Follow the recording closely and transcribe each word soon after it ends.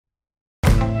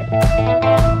You're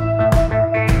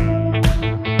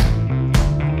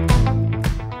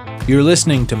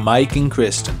listening to Mike and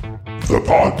Kristen, the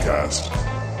podcast.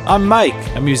 I'm Mike,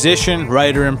 a musician,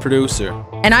 writer, and producer.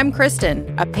 And I'm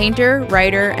Kristen, a painter,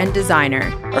 writer, and designer.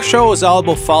 Our show is all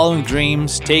about following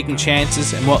dreams, taking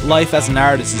chances, and what life as an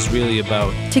artist is really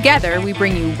about. Together, we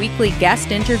bring you weekly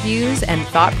guest interviews and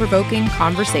thought-provoking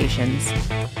conversations.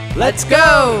 Let's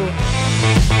go!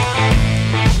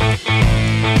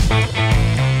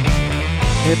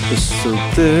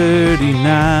 Episode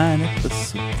 39,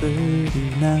 episode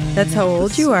 39. That's how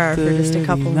old you are for just a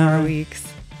couple more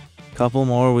weeks. Couple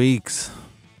more weeks.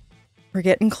 We're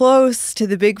getting close to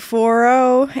the big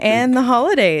 4-0 and the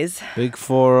holidays. Big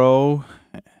 4-0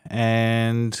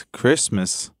 and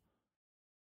Christmas.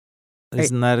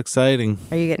 Isn't that exciting?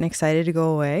 Are you getting excited to go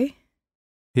away?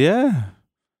 Yeah.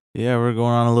 Yeah, we're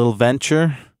going on a little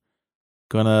venture.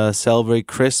 Gonna celebrate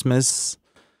Christmas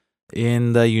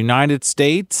in the United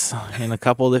States, in a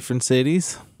couple different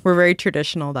cities. We're very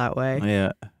traditional that way.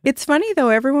 Yeah. It's funny, though,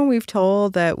 everyone we've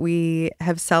told that we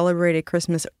have celebrated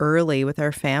Christmas early with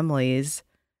our families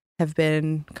have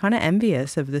been kind of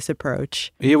envious of this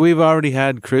approach. Yeah, we've already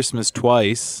had Christmas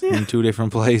twice in two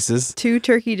different places. 2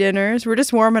 turkey dinners. We're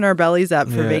just warming our bellies up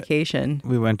for vacation.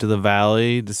 We went to the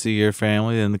Valley to see your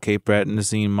family, then the Cape Breton to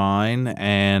see mine,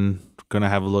 and going to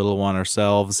have a little one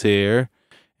ourselves here,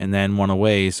 and then one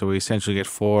away. So we essentially get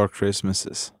 4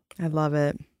 Christmases. I love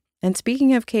it. And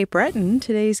speaking of Cape Breton,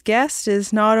 today's guest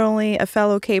is not only a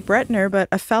fellow Cape Bretoner, but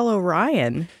a fellow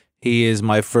Ryan. He is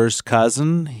my first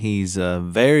cousin. He's a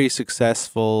very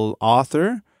successful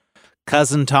author,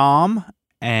 Cousin Tom,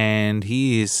 and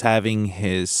he is having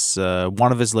his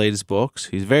one of his latest books.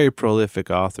 He's a very prolific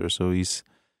author, so he's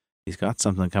got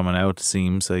something coming out. It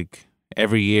seems like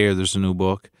every year there's a new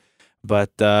book.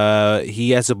 But he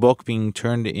has a book being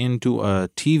turned into a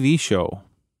TV show.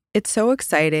 It's so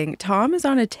exciting. Tom is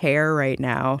on a tear right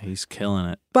now. He's killing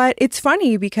it. But it's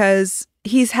funny because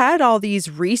he's had all these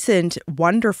recent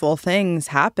wonderful things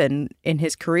happen in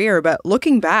his career. But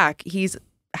looking back, he's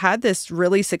had this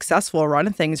really successful run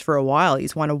of things for a while.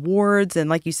 He's won awards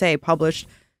and, like you say, published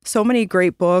so many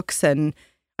great books. And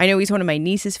I know he's one of my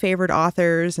niece's favorite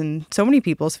authors and so many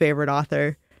people's favorite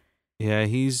author. Yeah,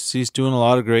 he's doing a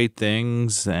lot of great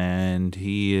things, and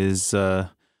he is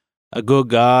a good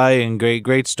guy and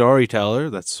great storyteller.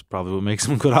 That's probably what makes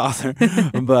him a good author.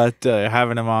 But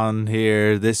having him on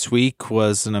here this week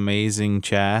was an amazing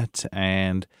chat,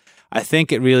 and I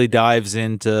think it really dives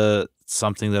into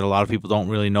something that a lot of people don't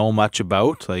really know much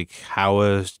about, like how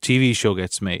a TV show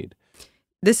gets made.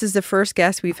 This is the first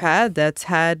guest we've had that's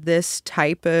had this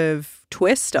type of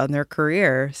twist on their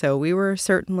career. So we were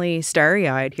certainly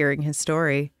starry-eyed hearing his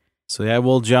story. So yeah,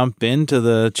 we'll jump into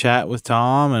the chat with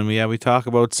Tom, and we talk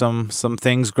about some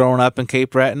things growing up in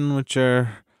Cape Breton, which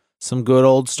are some good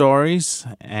old stories,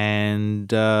 and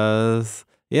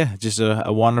just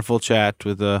a wonderful chat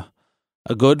with a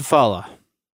good fella.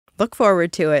 Look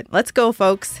forward to it. Let's go,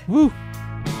 folks. Woo!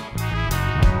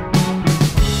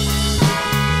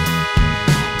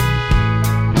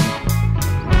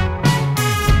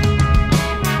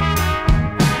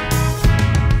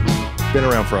 Been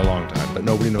around for a long time, but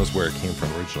nobody knows where it came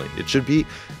from originally.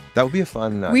 That would be a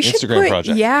fun Instagram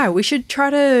project. Yeah, we should try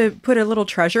to put a little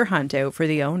treasure hunt out for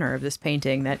the owner of this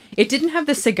painting. That it didn't have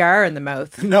the cigar in the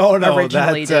mouth. No,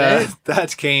 originally did it?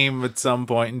 That came at some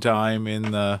point in time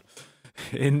in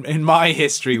my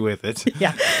history with it.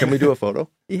 Yeah. Can we do a photo?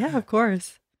 Yeah, of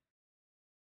course.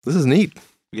 This is neat.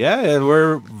 Yeah,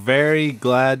 we're very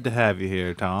glad to have you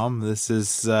here, Tom. This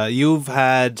is you've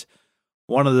had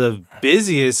one of the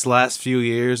busiest last few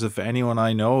years of anyone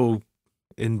I know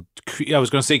I was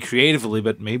going to say creatively,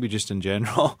 but maybe just in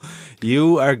general.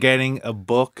 You are getting a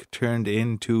book turned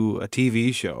into a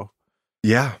TV show.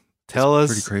 Yeah. Tell us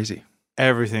pretty crazy.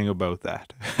 Everything about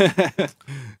that.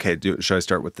 Okay, should I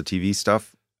start with the TV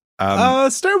stuff?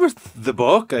 Start with the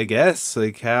book, I guess.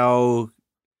 Like how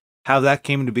that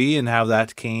came to be and how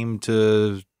that came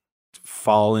to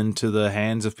fall into the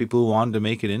hands of people who wanted to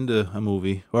make it into a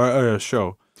movie or a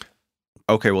show.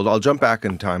 Okay, well, I'll jump back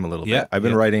in time a little bit. I've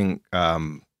been writing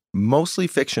mostly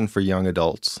fiction for young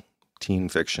adults, teen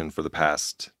fiction for the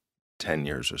past 10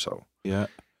 years or so. Yeah.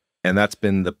 And that's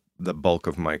been the bulk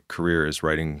of my career is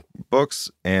writing books.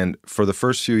 And for the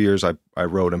first few years, I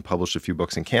wrote and published a few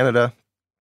books in Canada.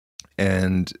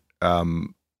 And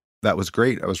that was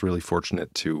great. I was really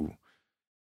fortunate to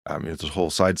there's a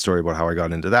whole side story about how I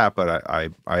got into that, but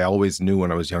I always knew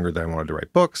when I was younger that I wanted to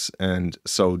write books. And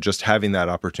so just having that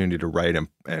opportunity to write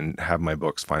and have my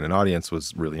books find an audience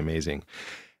was really amazing.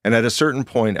 And at a certain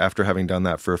point, after having done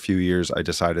that for a few years, I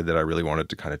decided that I really wanted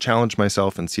to kind of challenge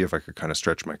myself and see if I could kind of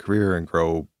stretch my career and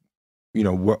grow,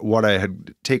 what I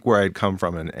had, take where I had come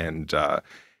from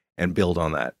and build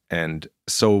on that. And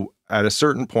so at a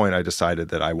certain point, I decided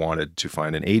that I wanted to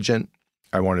find an agent.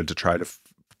 I wanted to try to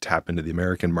tap into the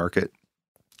American market.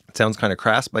 It sounds kind of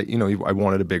crass, but I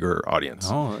wanted a bigger audience.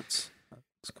 Oh, that's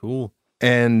cool.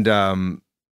 And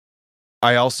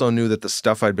I also knew that the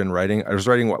stuff I'd been writing, I was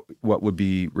writing what would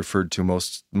be referred to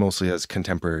mostly as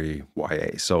contemporary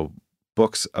YA. So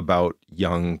books about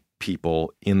young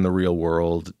people in the real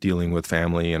world dealing with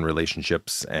family and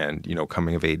relationships and,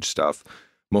 coming of age stuff.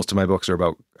 Most of my books are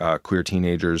about queer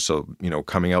teenagers. So,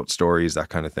 coming out stories, that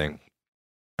kind of thing.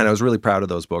 And I was really proud of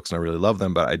those books and I really love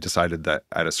them. But I decided that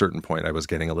at a certain point, I was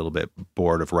getting a little bit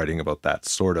bored of writing about that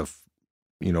sort of,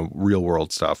 real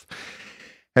world stuff.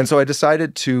 And so I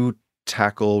decided to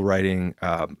tackle writing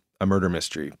a murder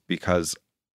mystery because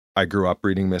I grew up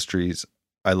reading mysteries.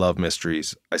 I love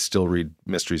mysteries. I still read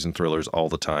mysteries and thrillers all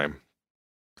the time.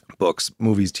 Books,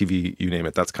 movies, TV, you name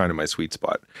it. That's kind of my sweet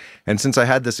spot. And since I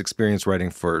had this experience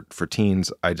writing for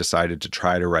teens, I decided to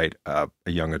try to write a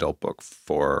young adult book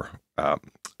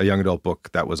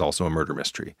that was also a murder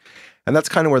mystery. And that's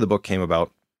kind of where the book came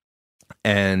about.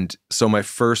 And so my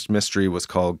first mystery was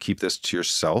called Keep This to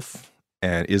Yourself.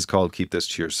 And is called Keep This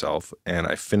to Yourself. And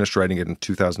I finished writing it in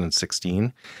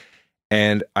 2016.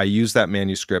 And I used that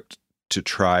manuscript to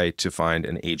try to find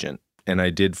an agent. And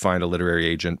I did find a literary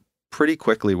agent pretty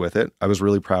quickly with it. I was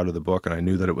really proud of the book and I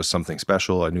knew that it was something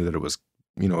special. I knew that it was,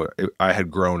 I had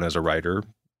grown as a writer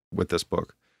with this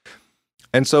book.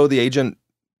 And so the agent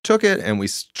took it and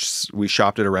we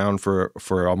shopped it around for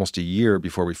almost a year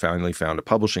before we finally found a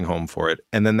publishing home for it.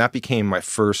 And then that became my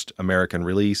first American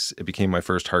release. It became my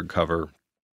first hardcover.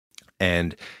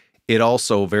 And it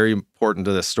also, very important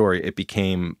to this story, it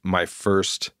became my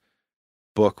first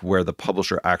book where the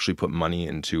publisher actually put money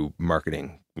into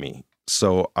marketing me.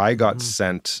 So I got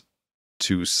sent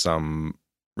to some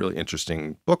really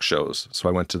interesting book shows. So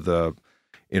I went to the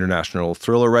International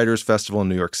Thriller Writers Festival in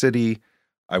New York City.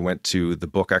 I went to the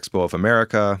Book Expo of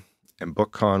America and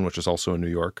BookCon, which is also in New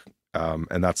York.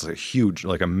 And that's a huge,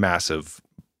 a massive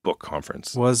book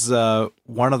conference. Was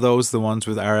one of those the ones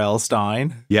with R.L.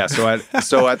 Stein? Yeah. So at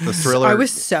the Thriller, I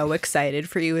was so excited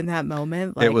for you in that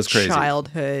moment. It was crazy.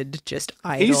 Childhood, just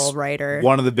idol writer.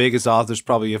 One of the biggest authors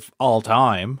probably of all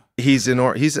time. I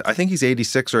think he's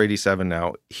 86 or 87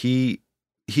 now. He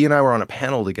and I were on a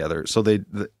panel together. So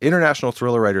the International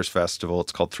Thriller Writers Festival,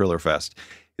 it's called Thriller Fest,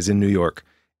 is in New York.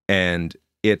 And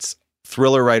it's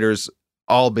thriller writers,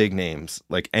 all big names.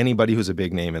 Like anybody who's a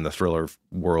big name in the thriller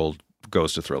world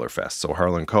goes to Thriller Fest. So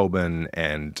Harlan Coben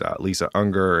and Lisa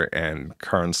Unger and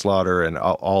Karin Slaughter and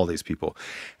all these people.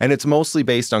 And it's mostly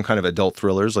based on kind of adult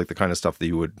thrillers, like the kind of stuff that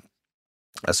you would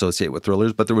associate with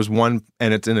thrillers. But there was one,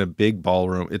 and it's in a big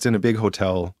ballroom. It's in a big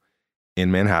hotel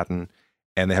in Manhattan.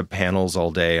 And they have panels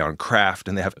all day on craft,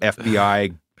 and they have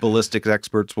FBI ballistics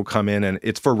experts will come in, and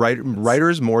it's for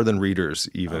writers more than readers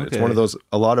even. Okay. It's one of those,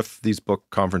 a lot of these book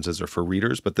conferences are for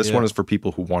readers, but this one is for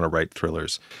people who want to write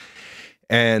thrillers.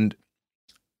 And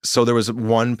so there was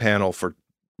one panel for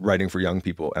writing for young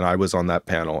people, and I was on that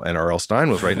panel, and R.L. Stein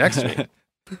was right next to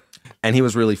me. And he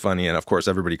was really funny, and of course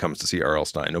everybody comes to see R.L.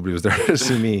 Stein. Nobody was there to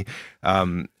see me.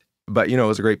 But it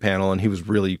was a great panel, and he was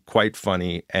really quite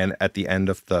funny. And at the end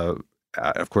of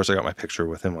of course, I got my picture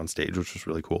with him on stage, which was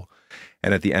really cool.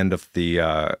 And at the end of the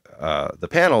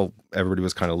panel, everybody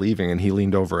was kind of leaving, and he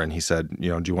leaned over and he said,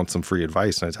 do you want some free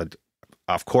advice? And I said,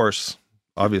 of course,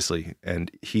 obviously. And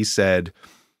he said,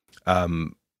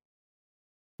 writing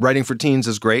for teens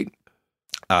is great,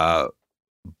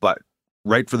 but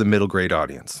write for the middle grade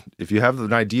audience. If you have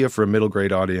an idea for a middle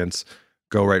grade audience,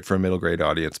 go write for a middle grade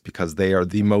audience, because they are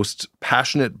the most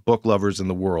passionate book lovers in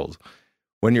the world.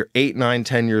 When you're 8, 9,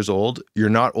 10 years old, you're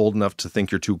not old enough to think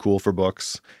you're too cool for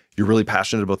books. You're really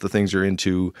passionate about the things you're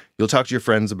into. You'll talk to your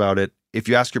friends about it. If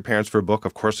you ask your parents for a book,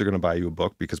 of course they're going to buy you a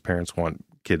book because parents want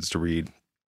kids to read.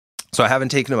 So I haven't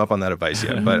taken him up on that advice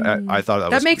yet, but I thought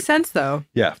that makes sense, though.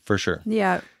 Yeah, for sure.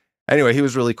 Yeah. Anyway, he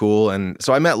was really cool. And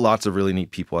so I met lots of really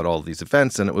neat people at all of these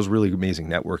events, and it was really amazing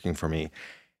networking for me.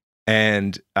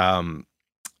 And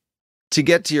to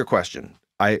get to your question,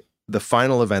 the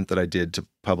final event that I did to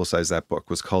publicize that book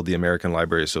was called the American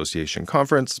Library Association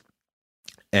Conference.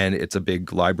 And it's a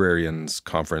big librarians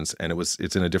conference, and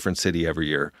it's in a different city every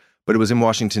year. But it was in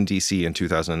Washington, D.C. in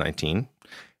 2019.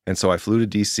 And so I flew to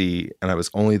D.C., and I was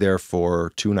only there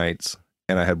for 2 nights,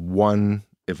 and I had one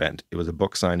event. It was a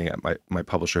book signing at my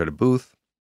publisher had a booth.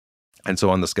 And so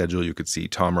on the schedule, you could see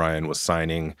Tom Ryan was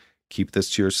signing Keep This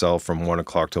to Yourself from 1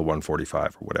 o'clock till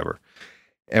 1:45 or whatever.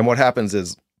 And what happens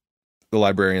is the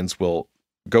librarians will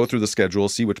go through the schedule,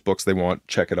 see which books they want,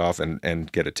 check it off,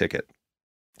 and get a ticket.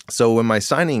 So when my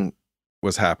signing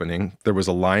was happening, there was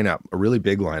a lineup, a really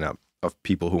big lineup of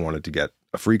people who wanted to get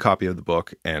a free copy of the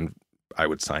book, and I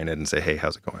would sign it and say, hey,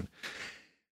 how's it going?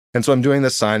 And so I'm doing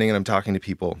this signing and I'm talking to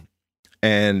people,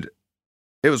 and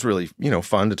it was really,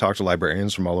 fun to talk to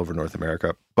librarians from all over North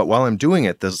America. But while I'm doing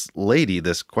it, this lady,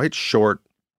 this quite short,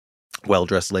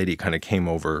 well-dressed lady, kind of came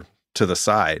over to the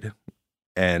side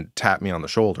and tapped me on the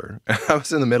shoulder. I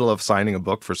was in the middle of signing a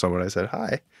book for someone. I said,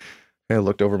 hi. And I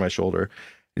looked over my shoulder.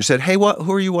 And she said, hey,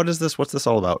 who are you? What is this? What's this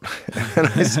all about? And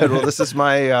I said, well, this is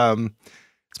my,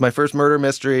 it's my first murder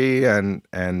mystery. And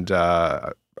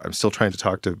I'm still trying to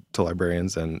talk to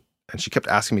librarians. And she kept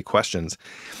asking me questions.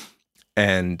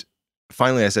 And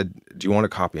finally I said, do you want a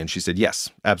copy? And she said, yes,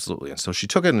 absolutely. And so she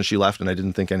took it and she left, and I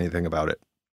didn't think anything about it.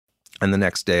 And the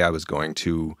next day I was going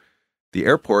to the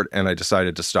airport, and I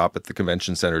decided to stop at the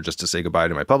convention center just to say goodbye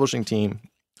to my publishing team.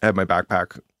 I had my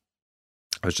backpack.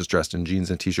 I was just dressed in jeans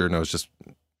and t-shirt, and I was just,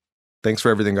 thanks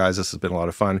for everything, guys. This has been a lot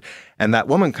of fun. And that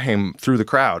woman came through the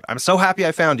crowd. I'm so happy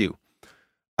I found you.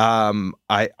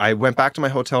 I went back to my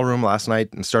hotel room last night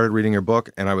and started reading your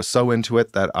book, and I was so into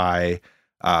it that I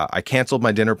canceled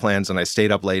my dinner plans and I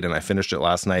stayed up late and I finished it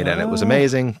last night, and it was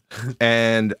amazing.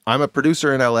 And I'm a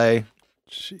producer in LA,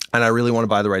 and I really want to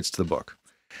buy the rights to the book.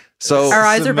 So our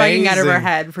eyes are bugging out of our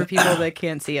head for people that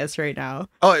can't see us right now.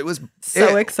 Oh, it was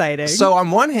so exciting. So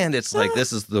on one hand, it's like,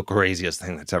 this is the craziest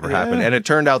thing that's ever happened. And it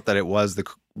turned out that it was the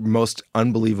most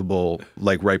unbelievable,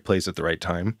 right place at the right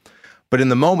time. But in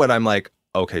the moment, I'm like,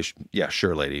 okay, yeah,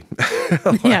 sure, lady. There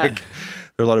are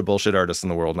a lot of bullshit artists in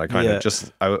the world, and I kind of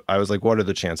just, I was like, what are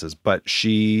the chances? But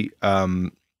she,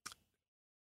 to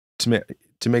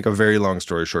make a very long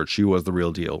story short, she was the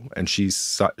real deal. And she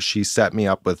set me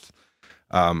up with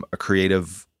a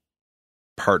creative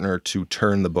partner to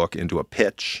turn the book into a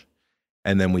pitch.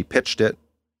 And then we pitched it,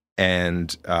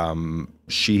 and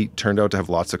she turned out to have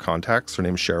lots of contacts. Her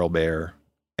name's Cheryl Bayer,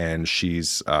 and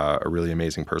she's a really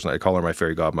amazing person. I call her my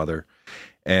fairy godmother.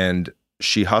 And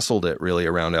she hustled it really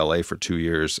around LA for 2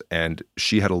 years, and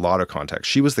she had a lot of contacts.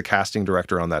 She was the casting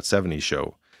director on that 70s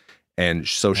show. And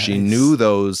so she knew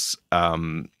those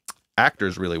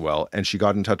actors really well. And she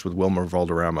got in touch with Wilmer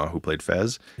Valderrama, who played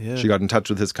Fez. Yeah. She got in touch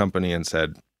with his company and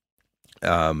said,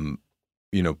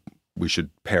 we should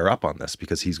pair up on this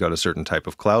because he's got a certain type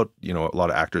of clout. A lot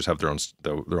of actors have their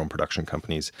own production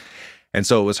companies. And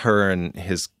so it was her and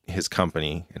his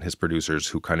company and his producers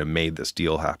who kind of made this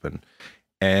deal happen.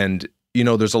 And,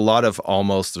 there's a lot of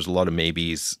almost, there's a lot of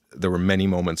maybes. There were many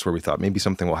moments where we thought maybe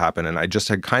something will happen. And I just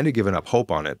had kind of given up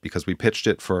hope on it because we pitched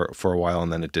it for a while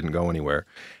and then it didn't go anywhere.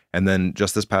 And then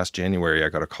just this past January, I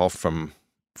got a call from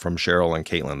Cheryl and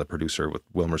Caitlin, the producer with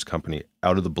Wilmer's company,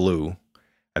 out of the blue.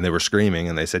 And they were screaming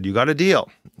and they said, you got a deal.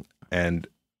 And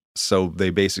so they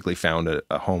basically found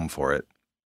a home for it.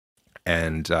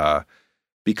 And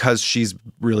because she's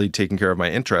really taking care of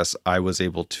my interests, I was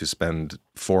able to spend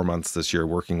 4 months this year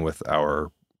working with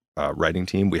our writing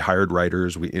team. We hired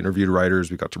writers, we interviewed writers,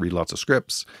 we got to read lots of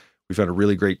scripts. We found a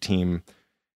really great team.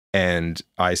 And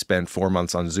I spent 4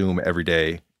 months on Zoom every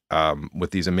day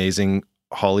with these amazing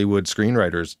Hollywood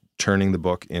screenwriters turning the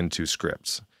book into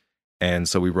scripts. And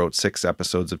so we wrote 6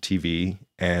 episodes of TV,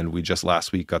 and we just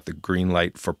last week got the green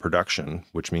light for production,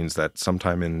 which means that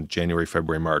sometime in January,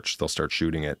 February, March, they'll start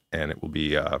shooting it, and it will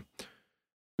be a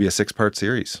 6-part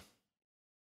series.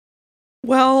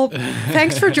 Well,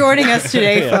 thanks for joining us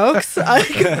today, folks.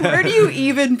 Where do you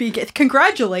even begin?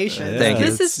 Congratulations. Thank you.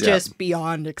 This is just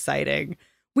beyond exciting.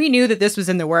 We knew that this was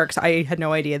in the works. I had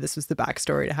no idea this was the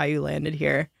backstory to how you landed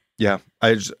here. Yeah,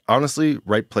 honestly,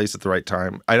 right place at the right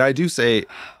time. And I do say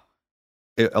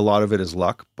a lot of it is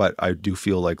luck, but I do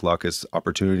feel like luck is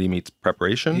opportunity meets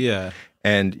preparation. Yeah.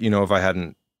 And, if I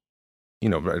hadn't, I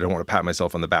don't want to pat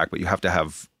myself on the back, but you have to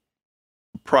have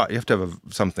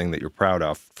something that you're proud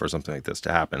of for something like this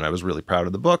to happen. I was really proud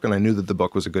of the book, and I knew that the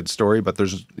book was a good story, but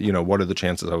there's, what are the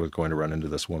chances I was going to run into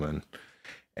this woman?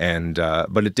 And,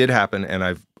 but it did happen. And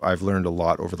I've learned a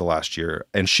lot over the last year,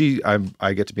 and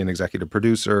I get to be an executive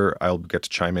producer. I'll get to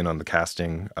chime in on the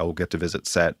casting. I will get to visit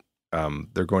set.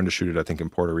 They're going to shoot it, I think, in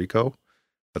Puerto Rico.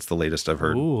 That's the latest I've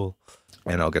heard. Ooh.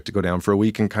 And I'll get to go down for a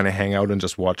week and kind of hang out and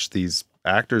just watch these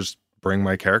actors bring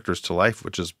my characters to life,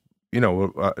 which is,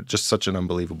 just such an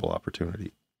unbelievable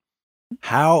opportunity.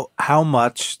 How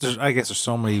much, I guess there's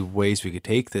so many ways we could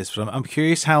take this, but I'm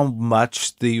curious how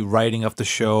much the writing of the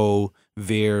show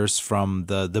veers from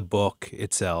the book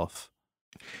itself.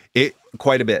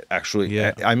 Quite a bit, actually.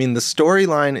 Yeah. I mean, the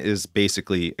storyline is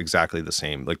basically exactly the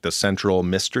same. Like the central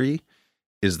mystery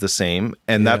is the same.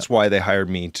 And that's why they hired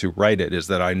me to write it, is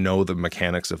that I know the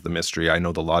mechanics of the mystery. I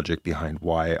know the logic behind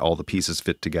why all the pieces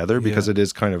fit together, because it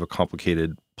is kind of a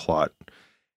complicated plot.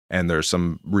 And there's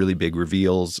some really big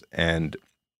reveals. And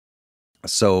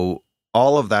so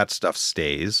all of that stuff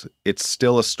stays. It's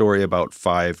still a story about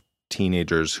 5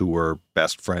 teenagers who were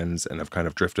best friends and have kind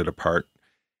of drifted apart.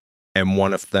 And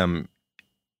one of them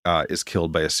is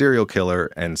killed by a serial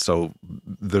killer, and so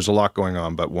there's a lot going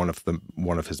on. But one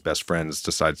of his best friends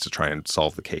decides to try and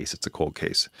solve the case. It's a cold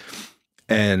case,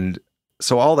 and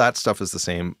so all that stuff is the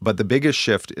same. But the biggest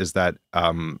shift is that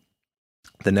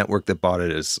the network that bought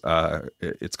it is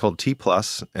it's called T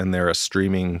Plus, and they're a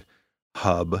streaming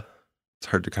hub. It's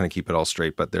hard to kind of keep it all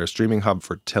straight, but they're a streaming hub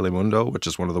for Telemundo, which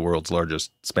is one of the world's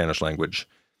largest Spanish language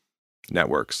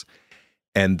networks,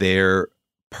 and they're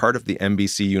part of the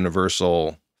NBC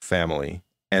Universal family,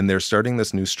 and they're starting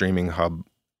this new streaming hub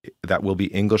that will be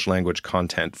English language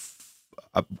content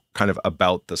kind of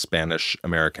about the Spanish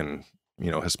American,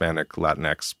 Hispanic,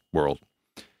 Latinx world.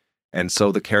 And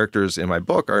so the characters in my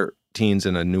book are teens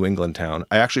in a New England town.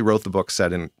 I actually wrote the book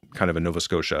set in kind of in Nova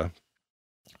Scotia,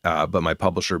 but my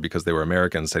publisher, because they were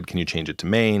American, said, can you change it to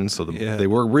Maine? So they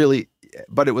were really,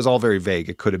 but it was all very vague.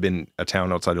 It could have been a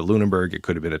town outside of Lunenburg. It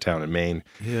could have been a town in Maine.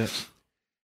 Yeah.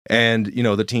 And,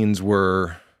 the teens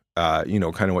were,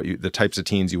 kind of the types of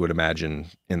teens you would imagine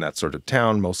in that sort of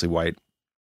town, mostly white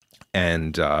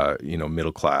and,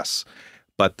 middle class.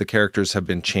 But the characters have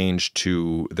been changed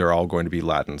to, they're all going to be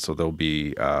Latin. So there'll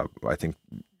be, I think,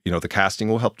 the casting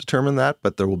will help determine that,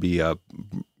 but there will be,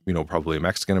 probably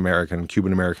Mexican-American,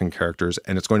 Cuban-American characters,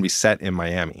 and it's going to be set in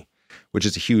Miami, which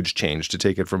is a huge change to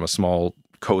take it from a small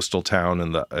coastal town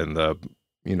in the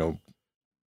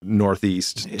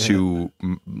Northeast to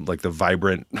like the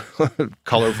vibrant,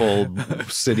 colorful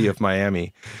city of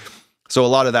Miami. So a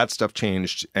lot of that stuff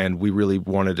changed, and we really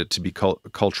wanted it to be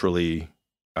culturally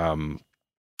on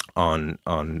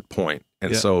point.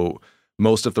 And so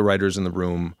most of the writers in the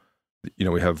room,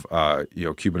 we have a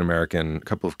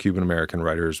couple of Cuban American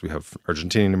writers, we have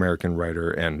Argentinian American writer,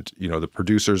 and the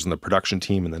producers and the production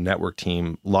team and the network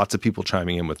team, lots of people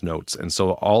chiming in with notes. And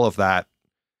so all of that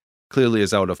clearly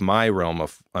is out of my realm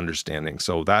of understanding.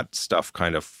 So that stuff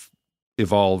kind of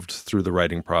evolved through the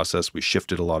writing process. We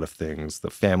shifted a lot of things. The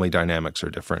family dynamics are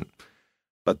different,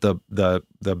 but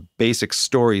the basic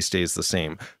story stays the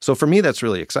same. So for me, that's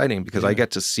really exciting, because I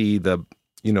get to see the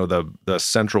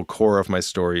central core of my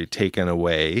story taken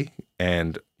away,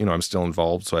 and I'm still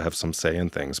involved, so I have some say in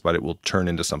things, but it will turn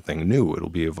into something new.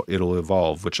 It'll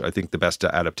evolve, which I think the best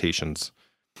adaptations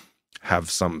have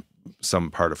some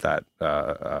part of that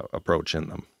approach in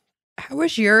them. How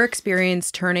was your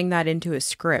experience turning that into a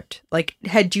script? Like,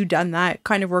 had you done that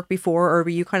kind of work before, or were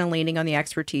you kind of leaning on the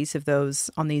expertise of those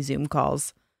on these Zoom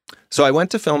calls? So I went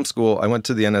to film school. I went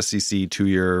to the NSCC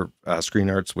 2-year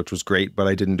Screen Arts, which was great, but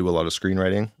I didn't do a lot of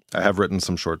screenwriting. I have written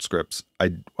some short scripts.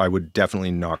 I would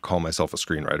definitely not call myself a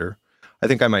screenwriter. I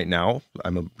think I might now.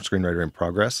 I'm a screenwriter in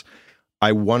progress.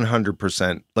 I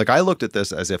 100%, I looked at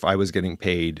this as if I was getting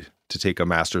paid to take a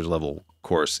master's level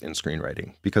course in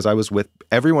screenwriting, because I was with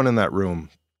everyone in that room,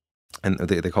 and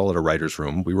they call it a writer's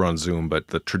room. We were on Zoom,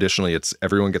 but traditionally it's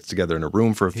everyone gets together in a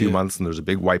room for a few months, and there's a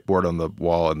big whiteboard on the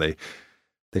wall, and they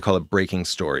call it breaking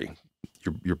story.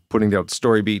 You're putting out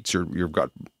story beats, you've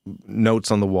got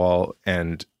notes on the wall,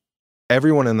 and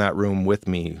everyone in that room with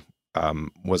me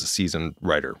was a seasoned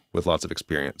writer with lots of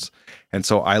experience. And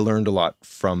so I learned a lot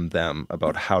from them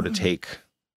about how to take,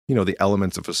 the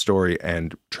elements of a story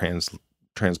and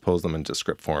transpose them into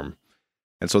script form.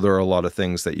 And so there are a lot of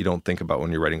things that you don't think about when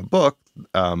you're writing a book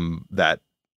that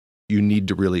you need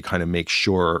to really kind of make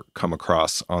sure come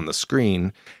across on the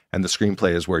screen. And the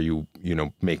screenplay is where you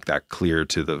make that clear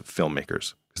to the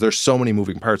filmmakers, because there's so many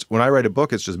moving parts. When I write a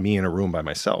book, it's just me in a room by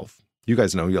myself. You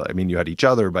guys know, you had each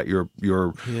other, but you're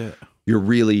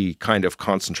really kind of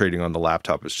concentrating on the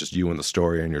laptop. It's just you and the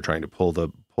story, and you're trying to pull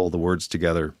the words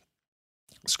together.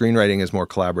 Screenwriting is more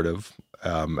collaborative,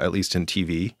 at least in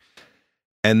TV.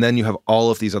 And then you have all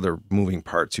of these other moving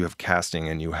parts. You have casting,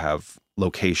 and you have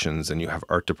locations, and you have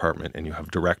art department, and you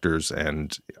have directors,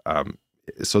 and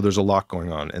so there's a lot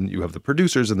going on. And you have the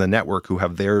producers and the network who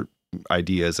have their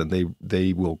ideas, and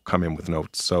they will come in with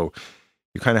notes. So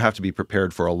you kind of have to be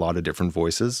prepared for a lot of different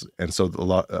voices. And so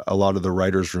a lot of the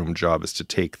writer's room job is to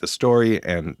take the story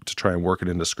and to try and work it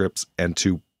into scripts, and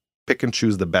to pick and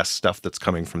choose the best stuff that's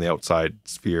coming from the outside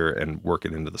sphere and work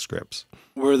it into the scripts.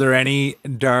 Were there any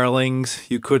darlings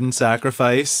you couldn't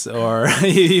sacrifice or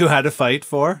you had to fight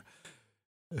for?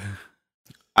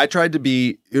 I tried to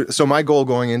be, so my goal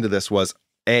going into this was,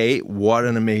 what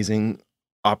an amazing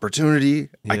opportunity.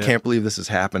 I can't believe this is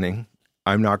happening.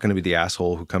 I'm not going to be the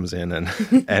asshole who comes in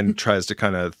and and tries to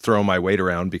kind of throw my weight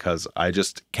around because I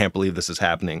just can't believe this is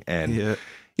happening. And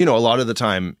you know, a lot of the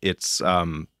time it's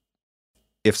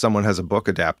if someone has a book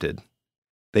adapted,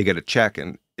 they get a check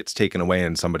and it's taken away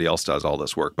and somebody else does all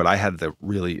this work. But I had the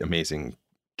really amazing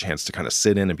chance to kind of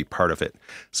sit in and be part of it.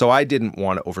 So I didn't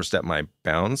want to overstep my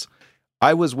bounds.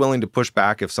 I was willing to push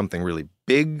back if something really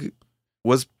big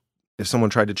was, if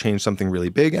someone tried to change something really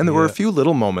big. And there were a few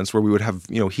little moments where we would have,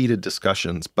 you know, heated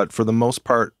discussions. But for the most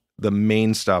part, the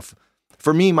main stuff,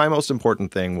 for me, my most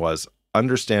important thing was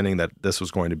understanding that this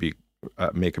was going to be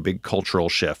make a big cultural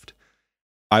shift.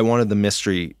 I wanted the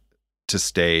mystery to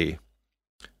stay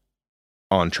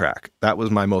on track. That was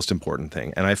my most important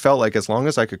thing. And I felt like as long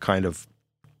as I could kind of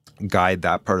guide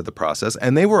that part of the process,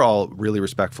 and they were all really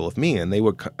respectful of me, and they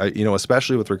would, you know,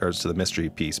 especially with regards to the mystery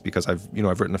piece, because I've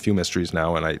written a few mysteries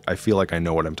now, and I feel like I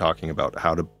know what I'm talking about,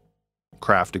 how to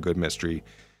craft a good mystery.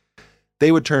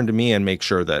 They would turn to me and make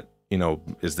sure that, you know,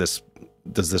 does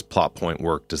this plot point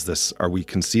work? Are we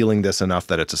concealing this enough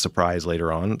that it's a surprise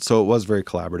later on? So it was very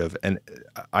collaborative. And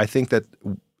I think that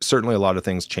certainly a lot of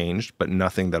things changed, but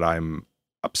nothing that I'm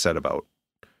upset about,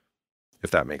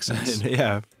 if that makes sense.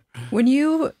 Yeah. When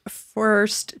you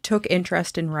first took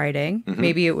interest in writing,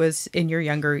 maybe it was in your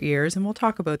younger years, and we'll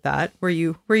talk about that, where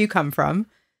you come from.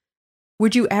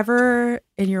 Would you ever,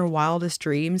 in your wildest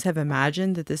dreams, have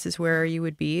imagined that this is where you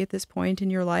would be at this point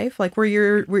in your life? Like,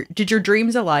 did your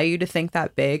dreams allow you to think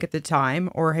that big at the time,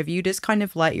 or have you just kind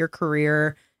of let your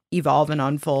career evolve and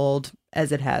unfold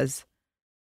as it has?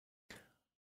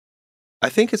 I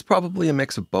think it's probably a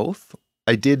mix of both.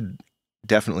 I did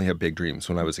definitely have big dreams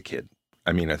when I was a kid.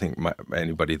 I mean, I think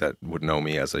anybody that would know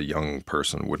me as a young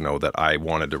person would know that I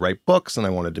wanted to write books and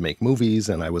I wanted to make movies,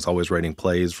 and I was always writing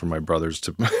plays for my brothers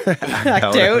to act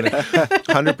out.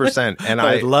 100%. And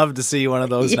I'd love to see one of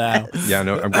those now. Yeah,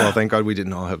 no. Well, thank God we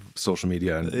didn't all have social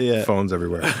media and phones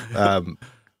everywhere.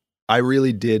 I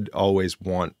really did always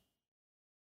want.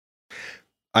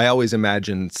 I always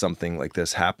imagined something like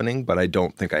this happening, but I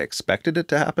don't think I expected it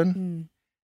to happen.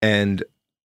 And,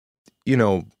 you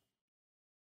know,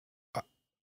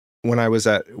 when I was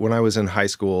in high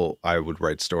school, I would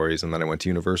write stories, and then I went to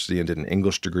university and did an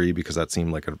English degree because that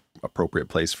seemed like an appropriate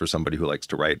place for somebody who likes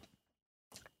to write.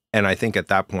 And I think at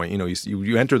that point, you know,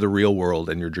 you enter the real world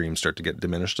and your dreams start to get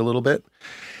diminished a little bit.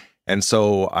 And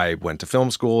so I went to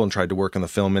film school and tried to work in the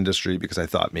film industry because I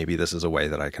thought maybe this is a way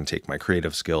that I can take my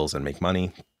creative skills and make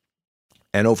money.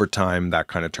 And over time, that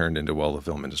kind of turned into, well, the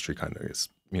film industry kind of is,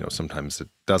 you know, sometimes it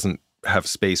doesn't have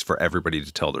space for everybody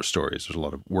to tell their stories. There's a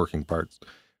lot of working parts.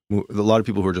 A lot of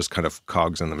people who are just kind of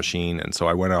cogs in the machine. And so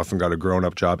I went off and got a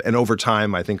grown-up job. And over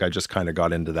time, I think I just kind of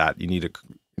got into that. You need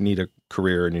a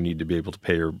career, and you need to be able to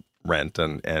pay your rent.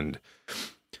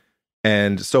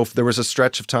 And so there was a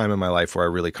stretch of time in my life where I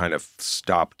really kind of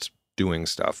stopped doing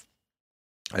stuff.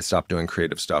 I stopped doing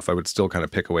creative stuff. I would still kind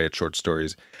of pick away at short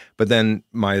stories. But then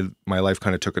my life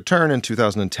kind of took a turn in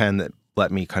 2010 that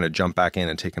let me kind of jump back in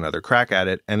and take another crack at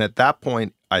it. And at that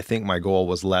point, I think my goal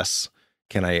was less,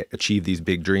 can I achieve these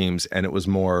big dreams? And it was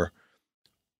more,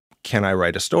 can I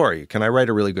write a story? Can I write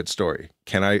a really good story?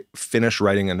 Can I finish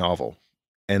writing a novel?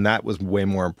 And that was way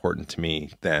more important to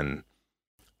me than,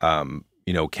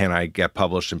 you know, can I get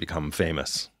published and become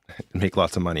famous and make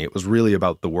lots of money? It was really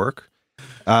about the work.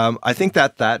 I think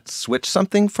that switched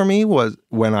something for me was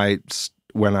when I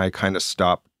kind of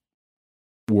stopped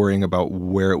worrying about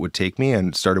where it would take me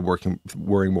and started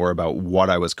worrying more about what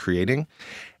I was creating.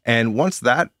 And once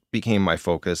that became my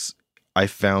focus, I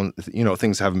found, you know,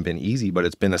 things haven't been easy, but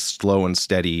it's been a slow and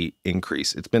steady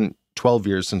increase. It's been 12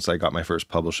 years since I got my first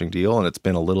publishing deal, and it's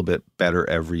been a little bit better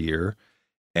every year.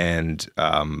 And,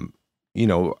 you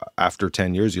know, after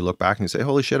 10 years, you look back and you say,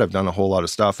 holy shit, I've done a whole lot of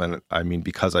stuff. And I mean,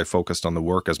 because I focused on the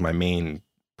work as my main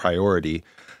priority,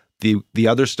 the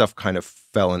other stuff kind of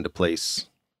fell into place,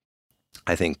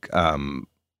 I think,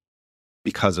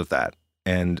 because of that.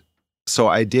 And so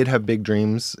I did have big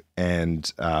dreams,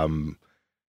 and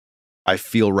I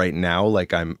feel right now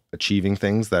like I'm achieving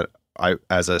things that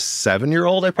as a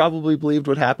 7-year-old, I probably believed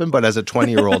would happen, but as a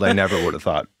 20-year-old, I never would have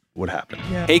thought would happen.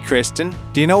 Yeah. Hey, Kristen,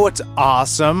 do you know what's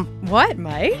awesome? What,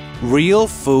 Mike? Real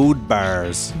food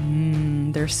bars.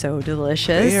 They're so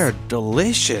delicious. They are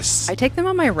delicious. I take them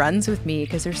on my runs with me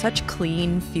because they're such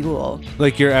clean fuel.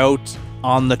 Like you're out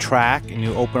on the track and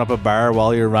you open up a bar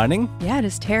while you're running? Yeah,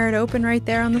 just tear it open right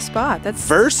there on the spot. That's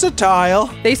versatile.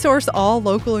 They source all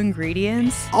local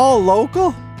ingredients. All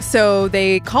local? So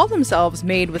they call themselves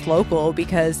Made with Local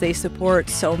because they support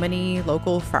so many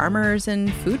local farmers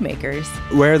and food makers.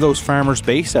 Where are those farmers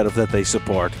based out of that they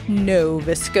support?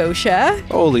 Nova Scotia.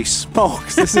 Holy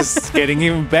smokes, this is getting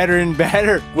even better and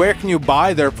better. Where can you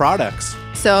buy their products?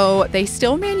 So they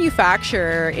still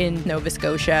manufacture in Nova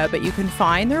Scotia, but you can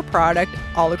find their product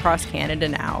all across Canada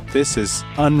now. This is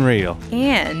unreal.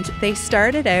 And they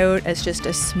started out as just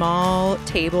a small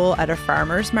table at a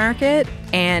farmer's market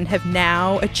and have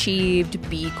now achieved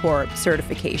B Corp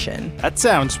certification. That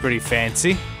sounds pretty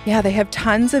fancy. Yeah, they have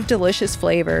tons of delicious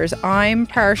flavors. I'm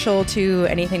partial to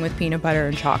anything with peanut butter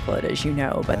and chocolate, as you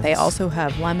know, but they also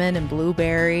have lemon and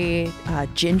blueberry,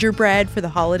 gingerbread for the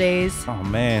holidays. Oh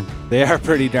man, they are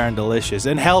pretty darn delicious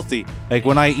and healthy. Like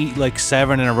when I eat like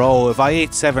 7 in a row, if I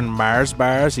ate 7 Mars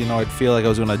bars, I'd feel like I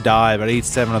was going to die, but I eat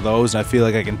 7 of those and I feel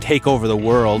like I can take over the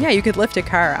world. Yeah, you could lift a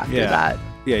car after that.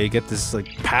 Yeah, you get this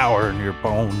like power in your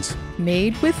bones.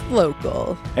 Made with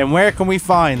Local. And where can we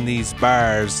find these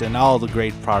bars and all the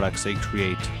great products they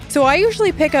create? So I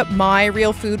usually pick up my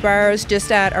real food bars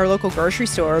just at our local grocery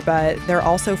store, but they're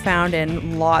also found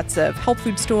in lots of health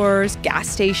food stores, gas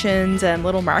stations, and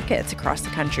little markets across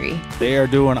the country. They are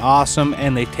doing awesome,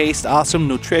 and they taste awesome,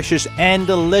 nutritious, and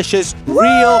delicious.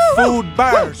 Real food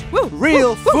bars.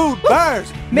 Real food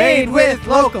bars. Made with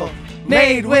Local.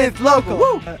 Made with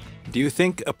Local. Do you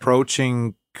think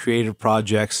approaching creative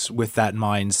projects with that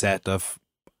mindset of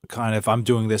kind of, I'm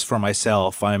doing this for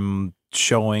myself, I'm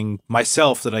showing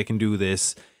myself that I can do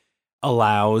this,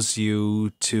 allows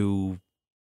you to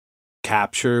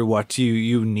capture what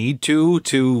you need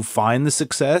to find the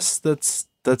success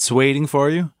that's waiting for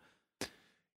you?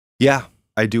 Yeah,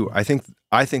 I do. I think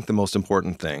the most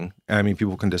important thing, I mean,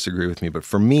 people can disagree with me, but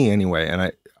for me anyway,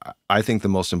 and I think the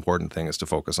most important thing is to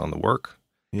focus on the work.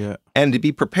 Yeah. And to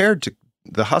be prepared to,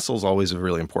 the hustle is always a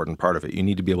really important part of it. You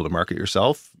need to be able to market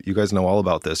yourself. You guys know all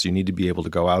about this. You need to be able to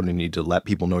go out and you need to let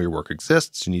people know your work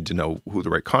exists. You need to know who the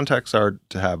right contacts are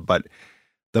to have. But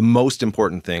the most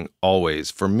important thing always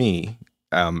for me,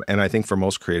 and I think for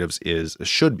most creatives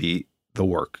should be the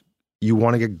work. You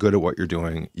want to get good at what you're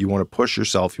doing. You want to push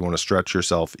yourself. You want to stretch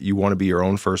yourself. You want to be your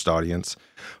own first audience.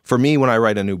 For me, when I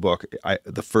write a new book,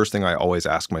 the first thing I always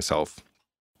ask myself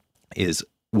is,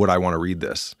 would I want to read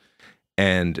this?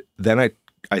 And then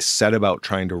I set about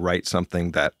trying to write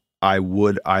something that I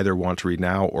would either want to read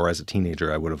now or as a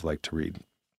teenager I would have liked to read.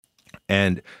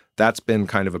 And that's been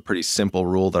kind of a pretty simple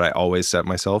rule that I always set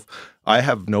myself. I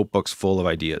have notebooks full of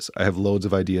ideas. I have loads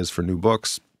of ideas for new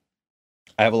books.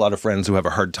 I have a lot of friends who have a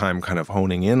hard time kind of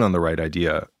honing in on the right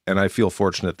idea. And I feel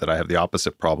fortunate that I have the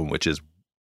opposite problem, which is,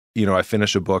 I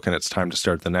finish a book and it's time to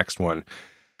start the next one.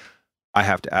 I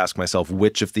have to ask myself,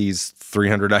 which of these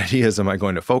 300 ideas am I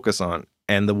going to focus on?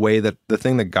 And the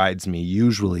thing that guides me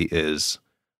usually is,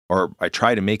 or I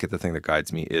try to make it the thing that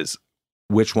guides me is,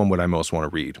 which one would I most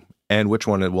want to read? And which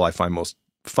one will I find most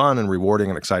fun and rewarding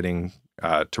and exciting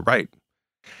to write?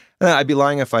 And I'd be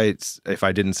lying if I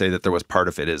didn't say that there was part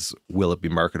of it is, will it be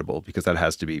marketable? Because that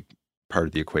has to be part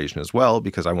of the equation as well,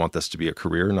 because I want this to be a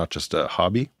career, not just a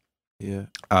hobby. Yeah.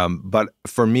 But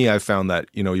for me, I found that,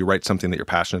 you write something that you're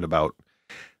passionate about,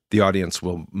 the audience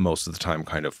will most of the time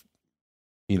kind of,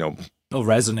 It'll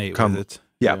resonate with it.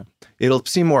 Yeah. It'll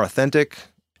seem more authentic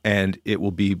and it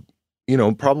will be,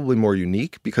 probably more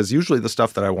unique, because usually the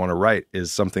stuff that I want to write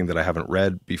is something that I haven't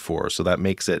read before. So that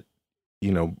makes it,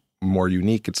 more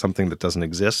unique. It's something that doesn't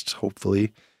exist,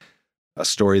 hopefully, a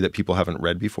story that people haven't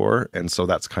read before. And so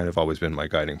that's kind of always been my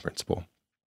guiding principle.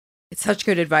 It's such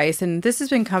good advice. And this has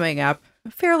been coming up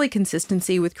fairly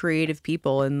consistency with creative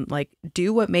people, and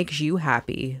do what makes you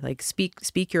happy.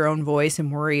 Speak your own voice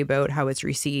and worry about how it's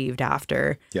received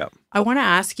after. Yeah. I want to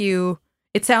ask you,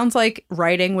 it sounds like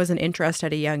writing was an interest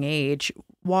at a young age.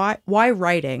 Why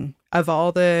writing of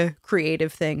all the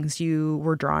creative things you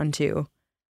were drawn to?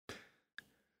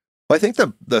 Well, I think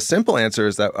the simple answer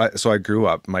is that I grew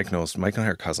up, Mike knows, Mike and I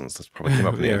are cousins. This probably came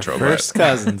up in the intro. First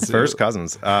cousins. First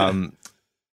cousins.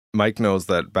 Mike knows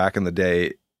that back in the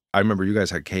day, I remember you guys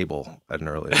had cable at an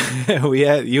early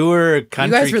age. You were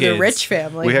country You guys were kids. the rich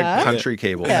family, We had country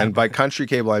cable. Yeah. And by country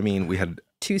cable, I mean we had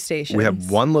 2 stations. We had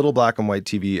one little black and white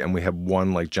TV, and we had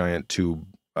one giant tube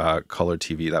color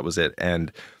TV. That was it.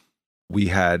 And we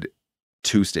had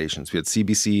 2 stations. We had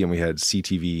CBC and we had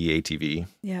CTV, ATV.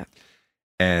 Yeah.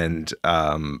 And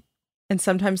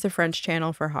sometimes the French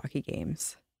channel for hockey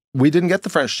games. we didn't get the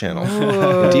French channel.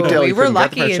 Ooh, Deep Dale, we you were couldn't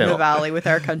get the lucky French in channel. the valley with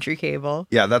our country cable.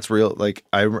 Yeah, that's real.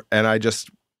 I just,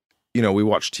 we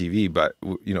watched TV, but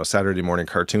Saturday morning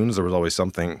cartoons, there was always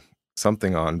something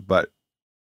on, but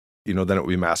then it would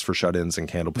be Mass for Shut-ins and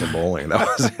Candlepin Bowling. That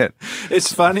was it.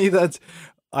 It's funny that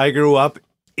I grew up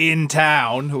in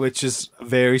town, which is a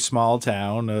very small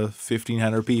town of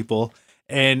 1,500 people.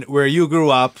 And where you grew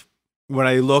up, when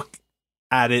I look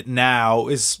at it now,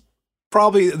 is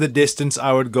probably the distance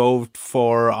I would go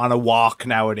for on a walk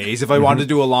nowadays. If I wanted to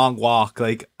do a long walk,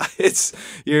 like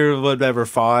you're whatever,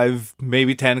 5,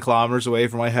 maybe 10 kilometers away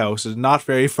from my house. It's not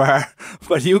very far,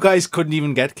 but you guys couldn't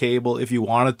even get cable if you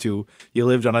wanted to. You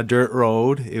lived on a dirt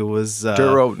road. It was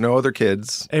dirt road, no other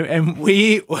kids. And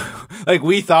we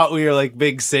thought we were like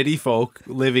big city folk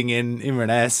living in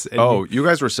Inverness. And you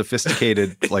guys were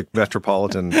sophisticated, like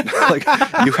metropolitan. Like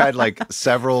you had like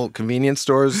several convenience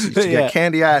stores to get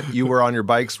candy at. You were on your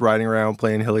bikes riding around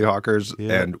playing hilly hawkers,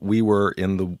 and we were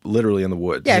literally in the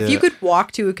woods. Yeah, if you could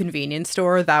walk to a convenience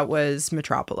store, that was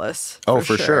Metropolis. For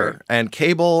sure. And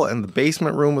cable and the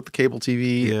basement room with the cable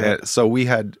TV. Yeah. So we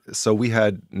had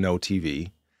no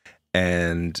TV,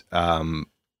 and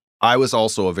I was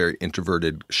also a very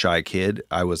introverted, shy kid.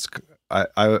 I was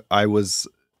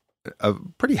a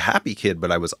pretty happy kid,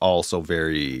 but I was also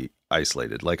very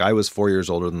isolated. Like I was 4 years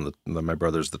older than my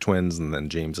brothers, the twins, and then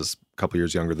James is a couple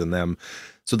years younger than them.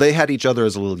 So they had each other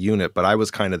as a little unit, but I was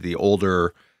kind of the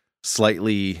older,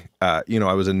 slightly, I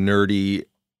was a nerdy,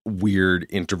 weird,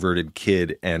 introverted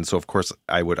kid. And so, of course,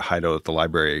 I would hide out at the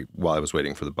library while I was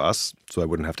waiting for the bus so I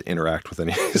wouldn't have to interact with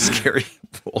any scary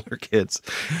older kids.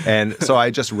 And so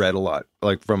I just read a lot.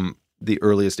 Like from the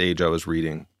earliest age I was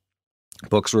reading.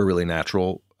 Books were a really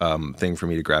natural thing for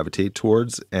me to gravitate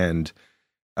towards. And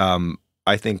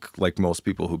I think, like most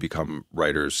people who become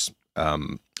writers,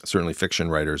 certainly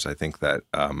fiction writers, I think that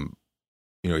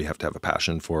you have to have a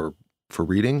passion for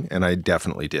reading, and I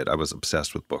definitely did. I was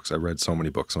obsessed with books. I read so many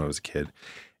books when I was a kid,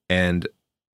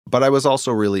 but I was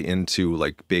also really into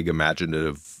like big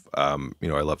imaginative. I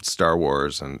loved Star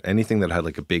Wars and anything that had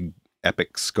like a big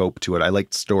epic scope to it. I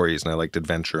liked stories and I liked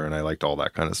adventure and I liked all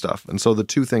that kind of stuff. And so the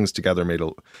two things together made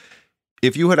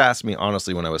if you had asked me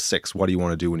honestly when I was 6, what do you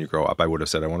want to do when you grow up? I would have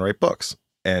said I want to write books.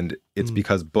 And it's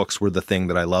because books were the thing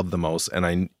that I loved the most.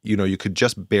 And you could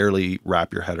just barely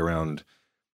wrap your head around,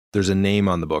 there's a name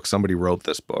on the book. Somebody wrote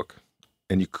this book.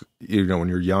 And when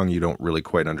you're young, you don't really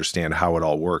quite understand how it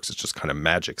all works. It's just kind of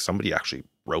magic. Somebody actually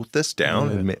wrote this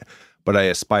down. But I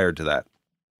aspired to that.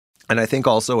 And I think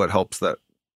also it helps that,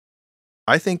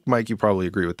 I think, Mike, you probably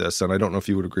agree with this. And I don't know if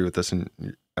you would agree with this in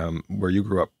where you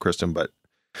grew up, Kristen, but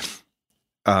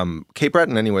Cape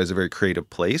Breton anyway is a very creative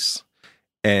place.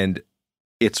 And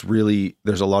it's really,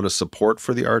 there's a lot of support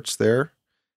for the arts there.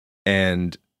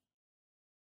 And,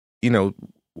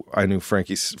 I knew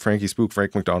Frankie Spook.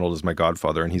 Frank McDonald is my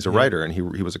godfather, and he's a writer, and he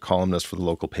was a columnist for the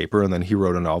local paper, and then he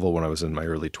wrote a novel when I was in my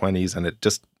early 20s, and it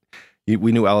just,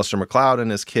 we knew Alistair MacLeod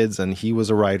and his kids, and he was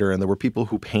a writer, and there were people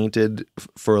who painted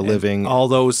for a living. All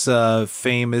those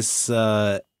famous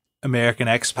American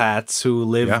expats who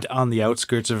lived on the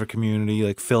outskirts of a community,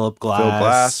 like Philip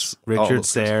Glass, Richard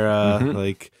Serra,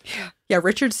 Yeah,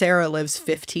 Richard Serra lives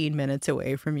 15 minutes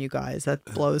away from you guys. That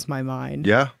blows my mind.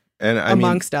 Yeah. And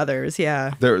amongst others,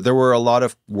 yeah. There were a lot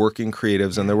of working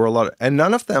creatives, and there were a lot of, and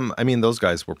none of them, those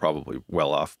guys were probably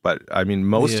well off, but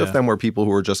most of them were people who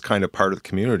were just kind of part of the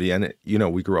community. And,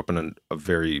 we grew up in a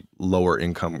very lower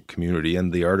income community,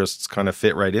 and the artists kind of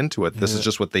fit right into it. This is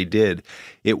just what they did.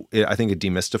 I think it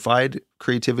demystified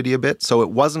creativity a bit. So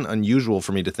it wasn't unusual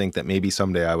for me to think that maybe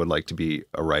someday I would like to be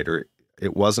a writer.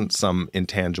 It wasn't some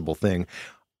intangible thing.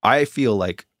 I feel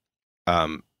like,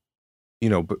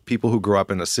 but people who grow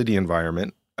up in a city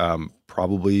environment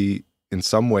probably in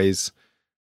some ways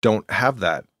don't have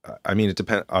that. It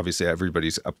depends. Obviously,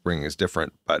 everybody's upbringing is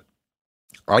different, but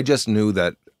I just knew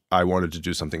that I wanted to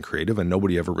do something creative, and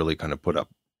nobody ever really kind of put up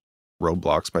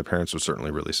roadblocks. My parents were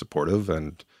certainly really supportive.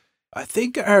 And I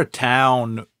think our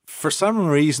town, for some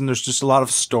reason, there's just a lot of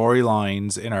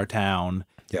storylines in our town.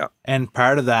 Yeah. And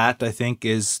part of that, I think,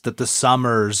 is that the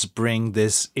summers bring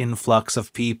this influx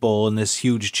of people and this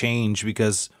huge change,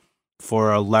 because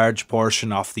for a large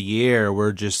portion of the year,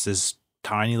 we're just this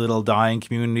tiny little dying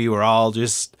community. We're all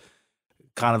just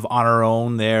kind of on our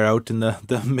own there out in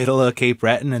the middle of Cape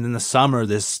Breton. And in the summer,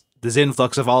 this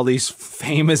influx of all these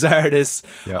famous artists,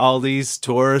 all these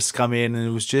tourists come in. And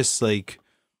it was just like,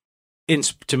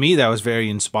 to me, that was very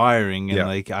inspiring.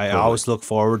 And I always look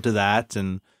forward to that.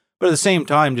 But at the same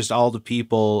time, just all the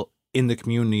people in the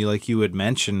community, like you had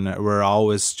mentioned, were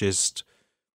always just,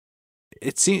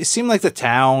 it seemed like the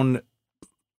town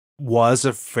was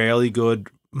a fairly good,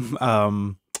 I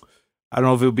don't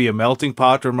know if it would be a melting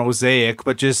pot or mosaic,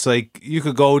 but just like you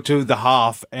could go to the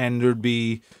Hoff and there'd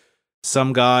be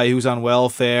some guy who's on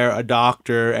welfare, a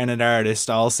doctor, and an artist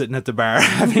all sitting at the bar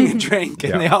having a drink,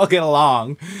 and they all get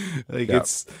along.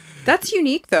 That's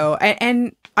unique though.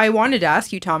 And I wanted to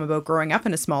ask you, Tom, about growing up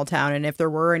in a small town and if there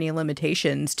were any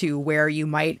limitations to where you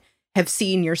might have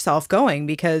seen yourself going,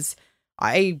 because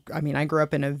I mean, I grew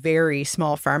up in a very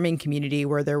small farming community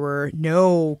where there were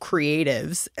no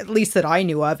creatives, at least that I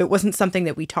knew of. It wasn't something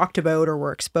that we talked about or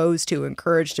were exposed to,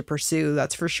 encouraged to pursue,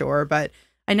 that's for sure. But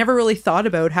I never really thought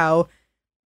about how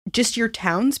just your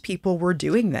townspeople were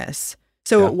doing this.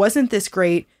 So it wasn't this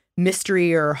great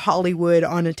mystery or Hollywood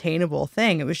unattainable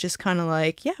thing. It was just kind of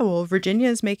like, yeah, well,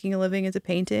 Virginia's making a living as a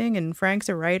painting and Frank's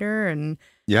a writer, and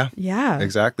yeah,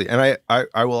 exactly. And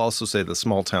I will also say the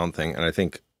small town thing, and I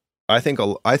think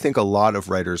a lot of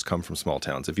writers come from small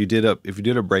towns. If you did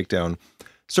a breakdown,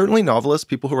 certainly novelists,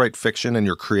 people who write fiction and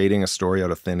you're creating a story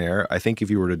out of thin air, I think if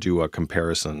you were to do a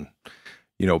comparison,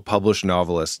 published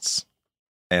novelists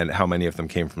and how many of them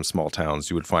came from small towns,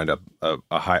 you would find a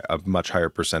much higher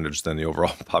percentage than the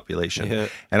overall population. Yeah.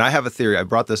 And I have a theory. I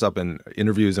brought this up in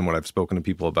interviews and when I've spoken to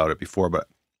people about it before, but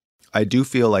I do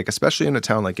feel like, especially in a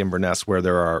town like Inverness where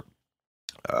there are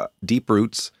deep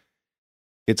roots,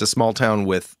 it's a small town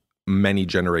with many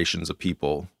generations of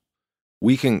people.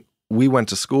 We went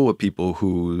to school with people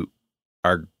who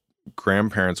our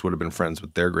grandparents would have been friends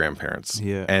with their grandparents.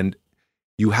 Yeah. And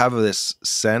you have this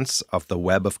sense of the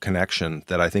web of connection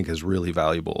that I think is really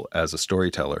valuable as a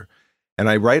storyteller. And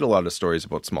I write a lot of stories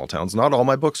about small towns. Not all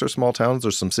my books are small towns.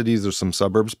 There's some cities, there's some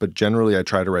suburbs, but generally I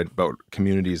try to write about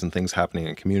communities and things happening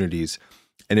in communities.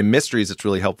 And in mysteries, it's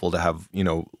really helpful to have,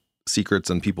 secrets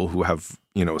and people who have,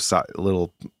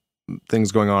 little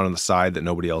things going on the side that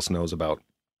nobody else knows about.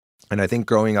 And I think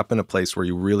growing up in a place where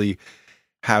you really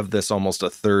have this almost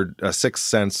a sixth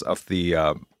sense of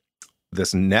the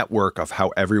this network of how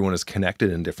everyone is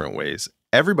connected in different ways.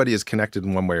 Everybody is connected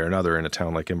in one way or another in a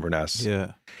town like Inverness.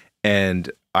 Yeah.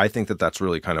 And I think that that's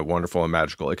really kind of wonderful and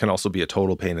magical. It can also be a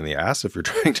total pain in the ass if you're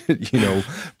trying to,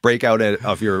 break out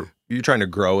you're trying to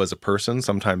grow as a person.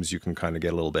 Sometimes you can kind of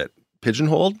get a little bit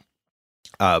pigeonholed.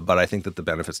 But I think that the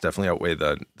benefits definitely outweigh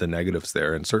the negatives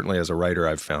there. And certainly as a writer,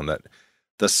 I've found that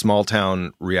the small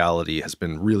town reality has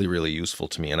been really, really useful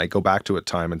to me. And I go back to it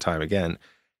time and time again.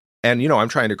 And, I'm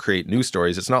trying to create new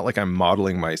stories. It's not like I'm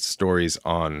modeling my stories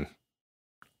on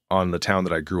the town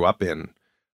that I grew up in.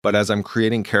 But as I'm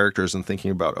creating characters and thinking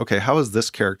about, okay, how is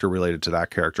this character related to that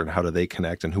character and how do they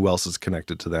connect and who else is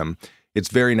connected to them? It's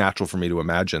very natural for me to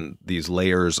imagine these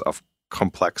layers of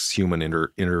complex human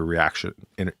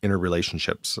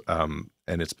interrelationships.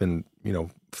 And it's been,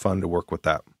 fun to work with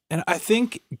that. And I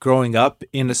think growing up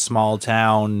in a small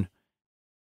town,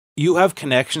 you have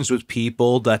connections with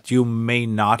people that you may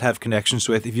not have connections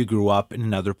with if you grew up in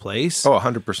another place. Oh,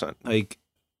 100%. Like,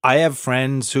 I have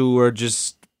friends who are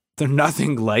they're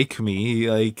nothing like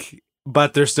me,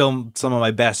 but they're still some of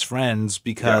my best friends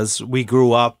because we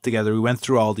grew up together. We went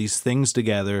through all these things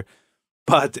together.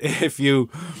 But if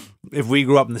we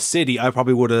grew up in the city, there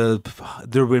would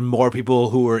have been more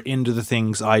people who were into the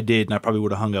things I did, and I probably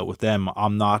would have hung out with them.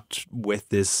 I'm not with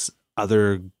this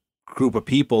other group of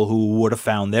people who would have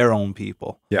found their own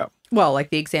people. Yeah. Well, like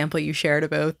the example you shared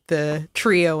about the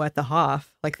trio at the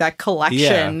Hoff, like that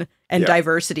collection and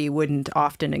diversity wouldn't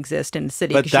often exist in the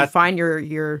city because you find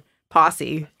your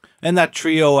posse. And that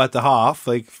trio at the Hoff,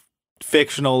 like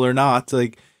fictional or not,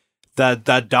 like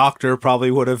that doctor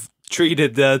probably would have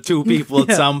treated the two people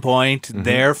at some point. Mm-hmm.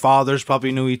 Their fathers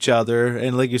probably knew each other.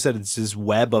 And like you said, it's this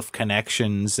web of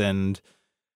connections and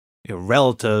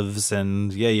relatives.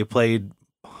 And you played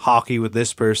hockey with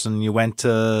this person. You went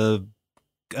to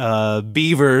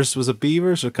Beavers. Was it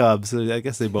Beavers or Cubs? I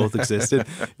guess they both existed.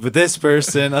 But this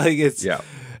person,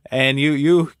 and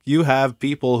you have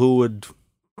people who would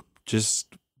just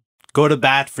go to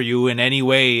bat for you in any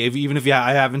way. Even if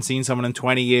I haven't seen someone in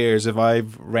 20 years, if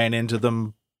I've ran into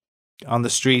them on the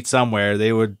street somewhere,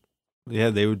 they would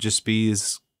just be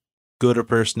as good a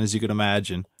person as you could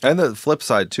imagine. And the flip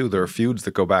side too, there are feuds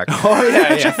that go back. Oh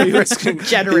yeah, feuds.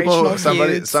 Generational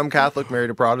feuds. Some Catholic married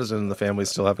a Protestant, and the family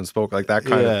still haven't spoken. Like that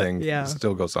kind of thing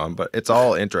still goes on. But it's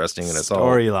all interesting and it's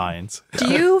storylines.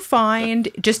 Do you find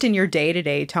just in your day to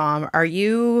day, Tom, are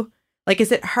you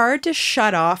is it hard to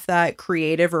shut off that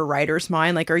creative or writer's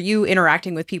mind? Like, are you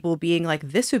interacting with people being like,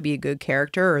 this would be a good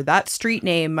character, or that street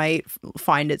name might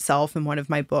find itself in one of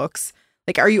my books?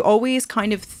 Like, are you always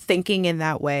kind of thinking in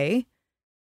that way?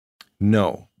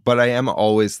 No, but I am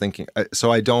always thinking. So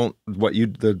I don't. What you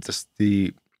just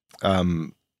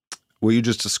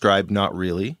described, not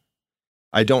really.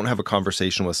 I don't have a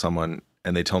conversation with someone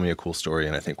and they tell me a cool story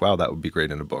and I think, wow, that would be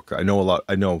great in a book. I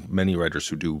know many writers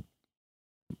who do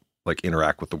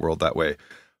interact with the world that way.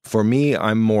 For me,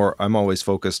 I'm always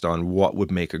focused on what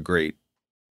would make a great,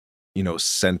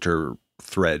 center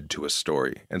thread to a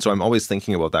story. And so I'm always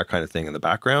thinking about that kind of thing in the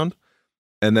background.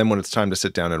 And then when it's time to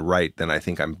sit down and write, then I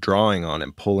think I'm drawing on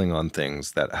and pulling on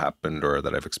things that happened or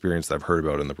that I've experienced, that I've heard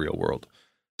about in the real world.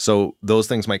 So those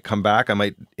things might come back. I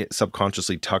might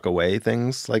subconsciously tuck away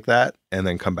things like that and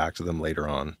then come back to them later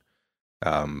on.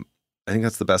 I think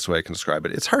that's the best way I can describe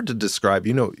it. It's hard to describe.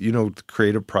 The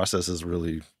creative process is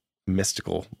really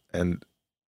mystical. And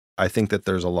I think that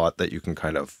there's a lot that you can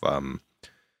kind of,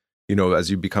 as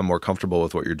you become more comfortable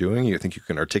with what you're doing, you think you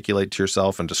can articulate to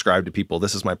yourself and describe to people,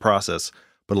 this is my process.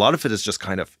 But a lot of it is just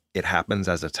kind of, it happens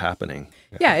as it's happening.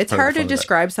 Yeah, it's hard to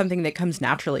describe something that comes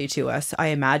naturally to us, I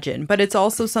imagine. But it's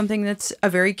also something that's a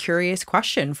very curious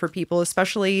question for people,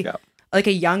 especially like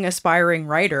a young aspiring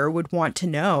writer would want to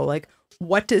know, like,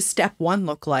 what does step one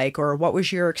look like? Or what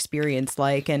was your experience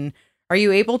like? And are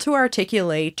you able to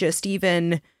articulate just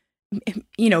even,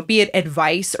 be it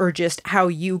advice or just how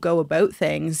you go about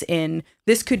things? In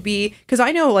this could be, because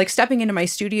I know, like, stepping into my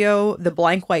studio, the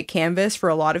blank white canvas, for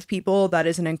a lot of people, that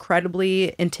is an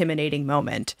incredibly intimidating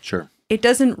moment. Sure. It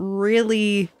doesn't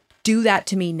really do that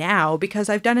to me now because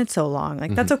I've done it so long.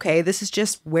 Like, that's okay. This is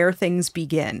just where things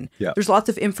begin. Yeah. There's lots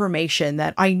of information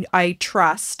that I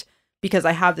trust, because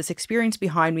I have this experience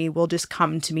behind me, will just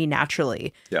come to me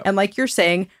naturally. Yeah. And like you're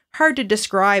saying, hard to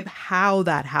describe how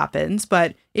that happens,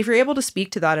 but if you're able to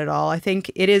speak to that at all, I think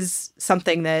it is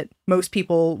something that most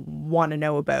people want to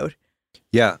know about.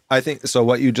 Yeah, I think so.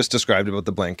 What you just described about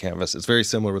the blank canvas is very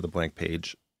similar with the blank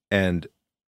page. And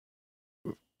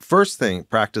first thing,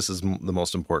 practice is the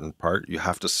most important part. You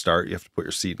have to start. You have to put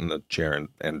your seat in the chair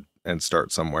and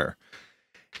start somewhere.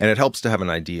 And it helps to have an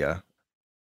idea.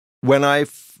 When I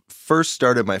first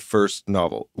started my first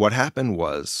novel, what happened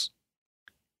was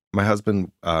my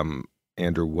husband,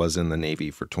 Andrew, was in the Navy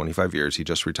for 25 years. He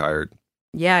just retired.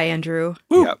 Yeah, Andrew.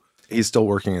 Woo. Yeah, he's still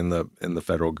working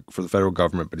for the federal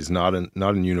government, but he's not in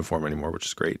uniform anymore, which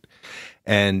is great.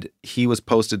 And he was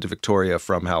posted to Victoria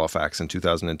from Halifax in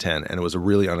 2010, and it was a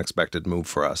really unexpected move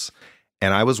for us.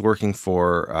 And I was working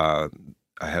I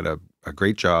had a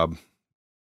great job,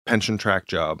 pension track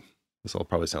job. This all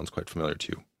probably sounds quite familiar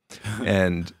to you.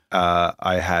 And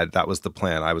that was the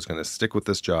plan. I was going to stick with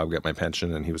this job, get my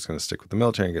pension, and he was going to stick with the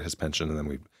military and get his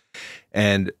pension.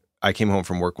 And I came home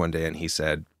from work one day and he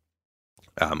said,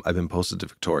 I've been posted to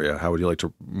Victoria. How would you like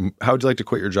to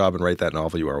quit your job and write that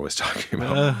novel you are always talking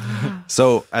about?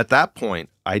 So at that point,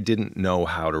 I didn't know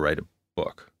how to write a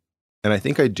book. And I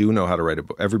think I do know how to write a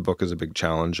book. Every book is a big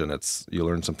challenge and you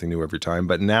learn something new every time.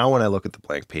 But now when I look at the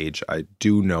blank page, I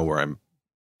do know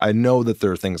I know that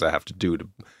there are things I have to do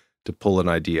to pull an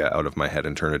idea out of my head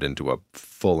and turn it into a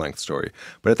full-length story.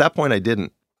 But at that point, I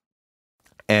didn't.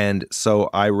 And so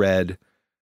I read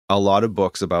a lot of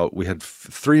books about, we had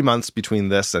 3 months between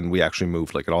this and we actually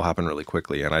moved. Like, it all happened really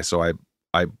quickly. And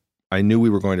I knew we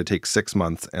were going to take 6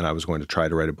 months and I was going to try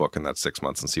to write a book in that 6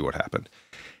 months and see what happened.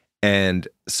 And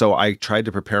so I tried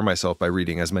to prepare myself by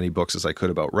reading as many books as I could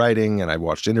about writing, and I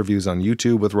watched interviews on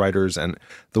YouTube with writers. And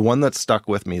the one that stuck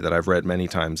with me that I've read many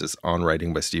times is On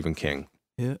Writing by Stephen King,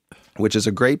 which is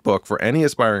a great book for any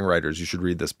aspiring writers. You should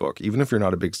read this book, even if you're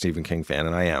not a big Stephen King fan,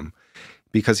 and I am,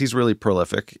 because he's really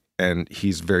prolific and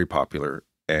he's very popular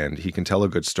and he can tell a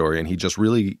good story, and he just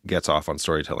really gets off on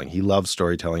storytelling. He loves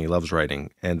storytelling. He loves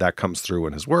writing, and that comes through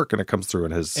in his work, and it comes through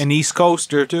in his... An East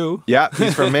Coaster, too. Yeah,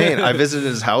 he's from Maine. I visited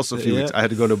his house a few weeks. I had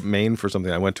to go to Maine for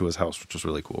something. I went to his house, which was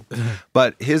really cool.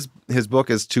 But his book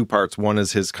is two parts. One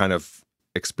is his kind of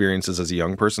experiences as a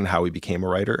young person, how he became a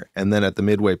writer. And then at the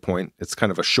midway point, it's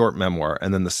kind of a short memoir.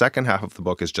 And then the second half of the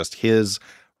book is just his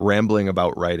rambling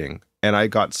about writing. And I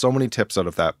got so many tips out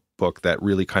of that book that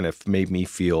really kind of made me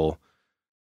feel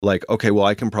like, okay, well,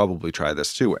 I can probably try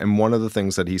this too. And one of the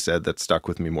things that he said that stuck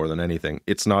with me more than anything,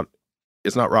 it's not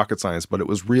rocket science, but it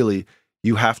was really,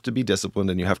 you have to be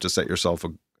disciplined and you have to set yourself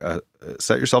up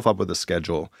with a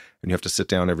schedule, and you have to sit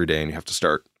down every day and you have to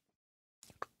start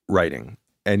writing.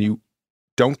 And you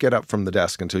don't get up from the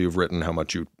desk until you've written how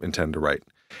much you intend to write.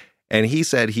 And he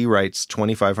said he writes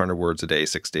 2,500 words a day,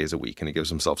 6 days a week, and he gives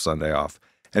himself Sunday off.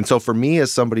 And so for me,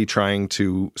 as somebody trying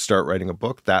to start writing a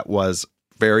book, that was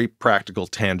very practical,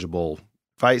 tangible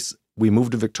advice. We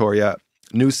moved to Victoria,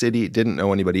 new city, didn't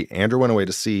know anybody. Andrew went away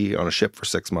to sea on a ship for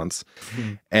 6 months.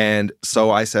 And so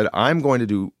I said, I'm going to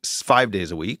do 5 days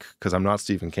a week because I'm not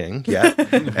Stephen King yet.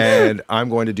 And I'm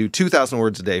going to do 2,000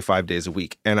 words a day, 5 days a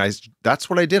week. And that's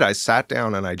what I did. I sat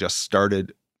down and I just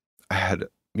started. I had,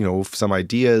 some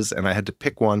ideas and I had to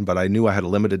pick one, but I knew I had a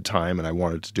limited time and I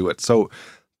wanted to do it. So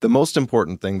the most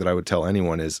important thing that I would tell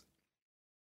anyone is,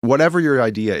 whatever your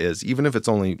idea is, even if it's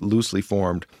only loosely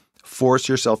formed, force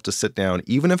yourself to sit down,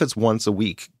 even if it's once a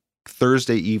week.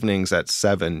 Thursday evenings at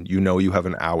 7, you know you have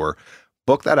an hour.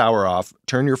 Book that hour off,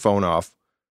 turn your phone off,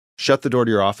 shut the door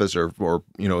to your office or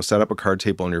set up a card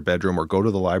table in your bedroom or go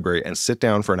to the library and sit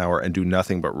down for an hour and do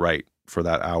nothing but write for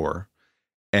that hour.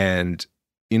 And,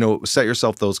 set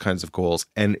yourself those kinds of goals.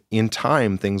 And in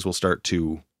time, things will start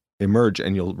to emerge.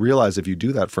 And you'll realize if you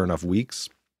do that for enough weeks,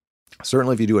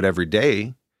 certainly if you do it every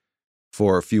day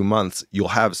for a few months, you'll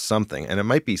have something. And it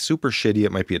might be super shitty.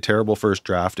 It might be a terrible first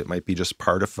draft. It might be just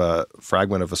part of a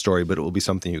fragment of a story, but it will be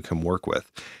something you can work with.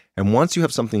 And once you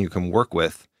have something you can work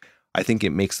with, I think it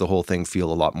makes the whole thing feel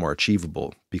a lot more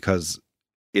achievable because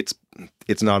it's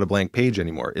not a blank page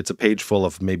anymore. It's a page full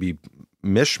of maybe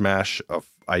mishmash of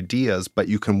ideas, but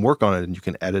you can work on it and you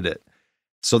can edit it.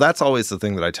 So that's always the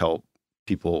thing that I tell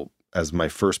people as my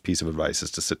first piece of advice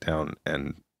is to sit down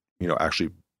and, actually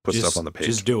put stuff on the page.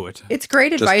 Just do it. It's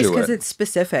great advice because it's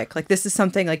specific. Like this is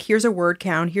something like here's a word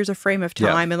count, here's a frame of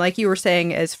time. And like you were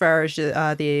saying, as far as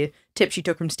the tips you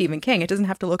took from Stephen King, it doesn't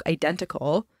have to look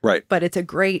identical. Right. But it's a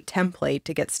great template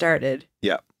to get started.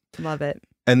 Yeah. Love it.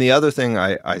 And the other thing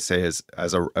I say is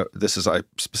this is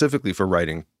specifically for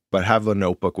writing, but have a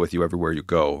notebook with you everywhere you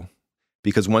go.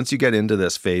 Because once you get into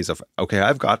this phase of, okay,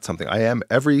 I've got something. I am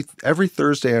every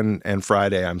Thursday and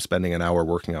Friday, I'm spending an hour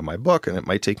working on my book, and it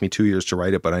might take me 2 years to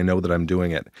write it, but I know that I'm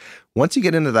doing it. Once you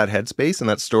get into that headspace and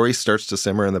that story starts to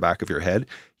simmer in the back of your head,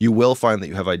 you will find that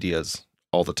you have ideas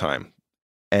all the time.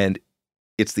 And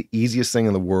it's the easiest thing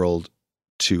in the world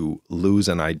to lose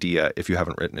an idea if you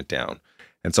haven't written it down.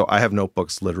 And so I have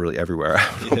notebooks literally everywhere. I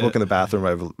have a notebook in the bathroom. I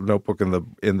have a notebook in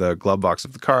the glove box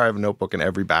of the car. I have a notebook in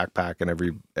every backpack and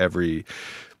every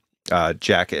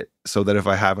jacket, so that if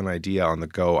I have an idea on the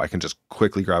go, I can just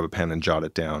quickly grab a pen and jot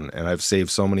it down. And I've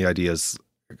saved so many ideas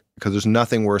because there's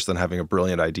nothing worse than having a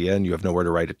brilliant idea and you have nowhere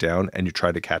to write it down and you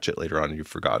try to catch it later on and you've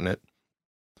forgotten it.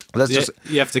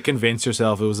 You have to convince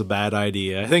yourself it was a bad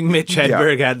idea. I think Mitch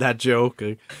Hedberg had that joke.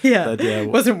 That it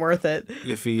wasn't worth it.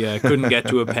 If he couldn't get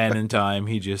to a pen in time,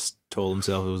 he just told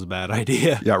himself it was a bad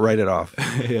idea. Yeah, write it off.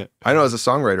 I know as a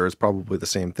songwriter, it's probably the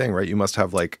same thing, right? You must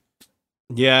have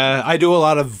Yeah, I do a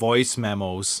lot of voice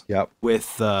memos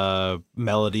with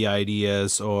melody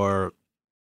ideas, or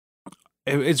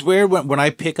it's weird when I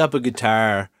pick up a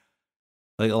guitar.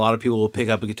 Like a lot of people will pick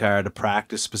up a guitar to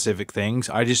practice specific things.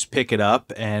 I just pick it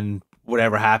up and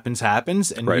whatever happens,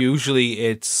 happens. And usually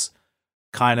it's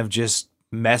kind of just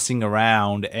messing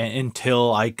around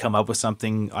until I come up with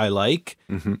something I like.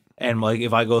 Mm-hmm. And like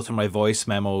if I go through my voice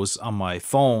memos on my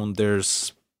phone,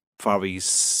 there's probably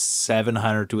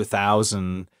 700 to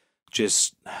 1,000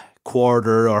 just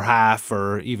quarter or half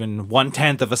or even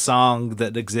 1/10 of a song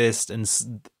that exists. And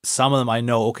some of them I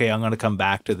know, okay, I'm going to come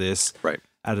back to this. Right.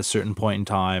 At a certain point in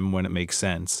time when it makes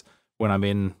sense, when I'm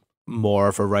in more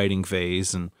of a writing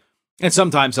phase. And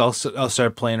sometimes I'll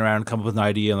start playing around and come up with an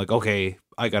idea and like, okay,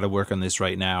 I got to work on this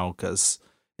right now because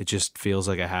it just feels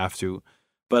like I have to.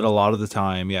 But a lot of the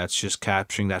time, it's just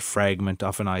capturing that fragment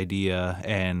of an idea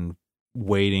and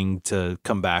waiting to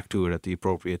come back to it at the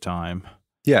appropriate time.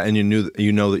 Yeah, and you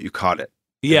know that you caught it.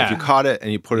 Yeah. And if you caught it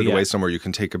and you put it away somewhere, you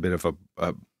can take a bit of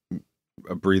a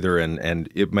breather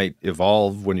and it might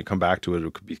evolve when you come back to it.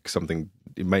 It could be something,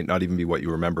 it might not even be what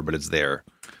you remember, but it's there.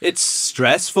 It's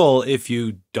stressful if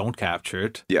you don't capture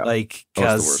it. Yeah. Like,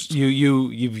 because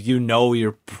you know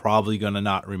you're probably going to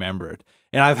not remember it.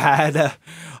 And I've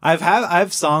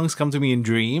had songs come to me in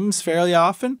dreams fairly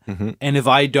often. Mm-hmm. And if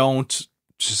I don't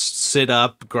just sit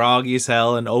up groggy as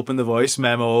hell and open the voice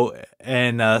memo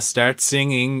and start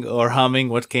singing or humming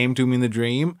what came to me in the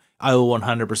dream, I will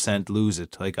 100% lose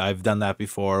it. Like I've done that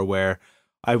before where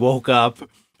I woke up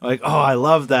like, oh, I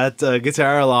love that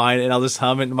guitar line, and I'll just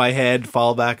hum it in my head,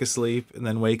 fall back asleep, and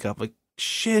then wake up like,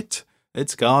 shit,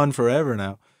 it's gone forever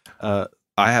now. I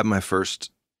had my first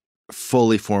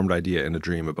fully formed idea in a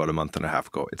dream about a month and a half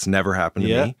ago. It's never happened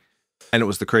to me. And it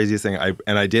was the craziest thing.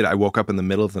 I woke up in the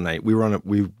middle of the night.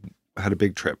 We had a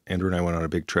big trip. Andrew and I went on a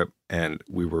big trip and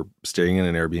we were staying in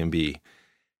an Airbnb.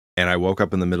 And I woke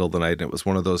up in the middle of the night and it was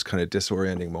one of those kind of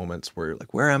disorienting moments where you're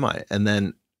like, where am I? And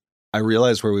then I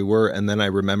realized where we were. And then I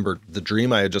remembered the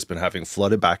dream I had just been having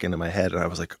flooded back into my head. And I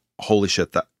was like, holy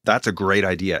shit, that's a great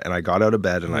idea. And I got out of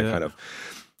bed and I kind of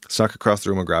snuck across the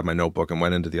room and grabbed my notebook and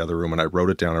went into the other room and I wrote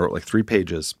it down. I wrote like 3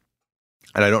 pages.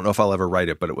 And I don't know if I'll ever write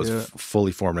it, but it was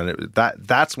fully formed. And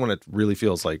that's when it really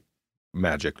feels like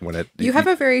magic. When you have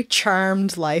a very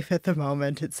charmed life at the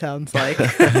moment, it sounds like.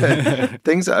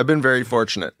 I've been very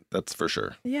fortunate, that's for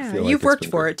sure. Yeah, you've worked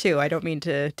for it too. I don't mean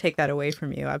to take that away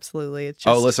from you. Absolutely. It's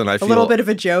just I feel a little bit of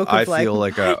a joke. I feel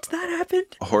like that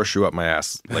happened? A horseshoe up my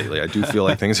ass lately. I do feel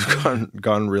like things have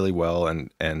gone really well,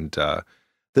 and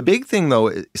The big thing,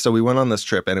 though, so we went on this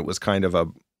trip, and it was kind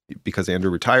of because Andrew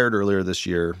retired earlier this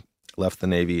year, left the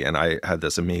Navy, and I had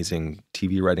this amazing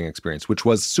TV writing experience, which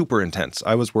was super intense.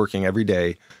 I was working every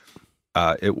day.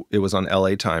 It was on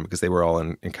LA time because they were all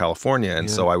in California. And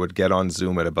so I would get on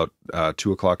Zoom at about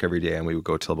 2 o'clock every day, and we would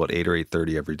go till about 8 or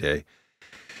 8:30 every day.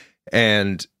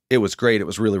 And it was great. It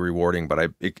was really rewarding,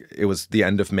 but it was the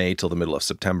end of May till the middle of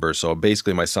September. So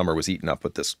basically my summer was eaten up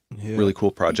with this really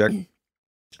cool project.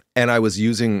 And I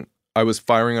was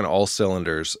firing on all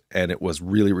cylinders, and it was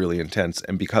really, really intense.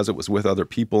 And because it was with other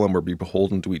people and we're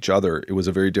beholden to each other, it was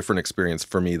a very different experience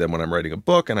for me than when I'm writing a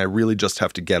book and I really just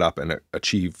have to get up and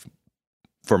achieve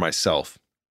for myself.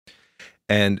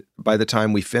 And by the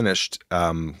time we finished,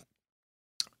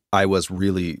 I was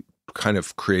really kind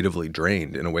of creatively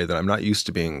drained in a way that I'm not used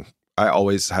to being. I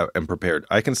always am prepared.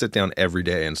 I can sit down every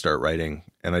day and start writing,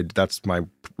 and that's my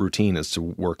routine, is to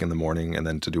work in the morning and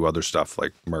then to do other stuff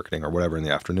like marketing or whatever in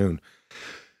the afternoon.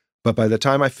 But by the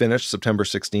time I finished September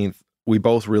 16th, we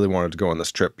both really wanted to go on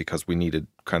this trip because we needed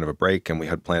kind of a break, and we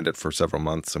had planned it for several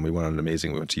months, and we went on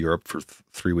we went to Europe for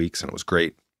 3 weeks, and it was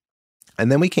great.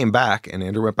 And then we came back, and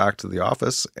Andrew went back to the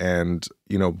office, and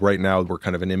right now we're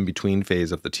kind of an in-between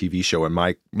phase of the TV show, and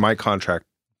my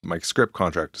script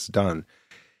contract is done.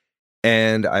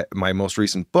 And my most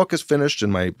recent book is finished,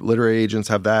 and my literary agents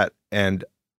have that. And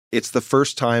it's the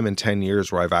first time in 10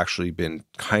 years where I've actually been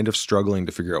kind of struggling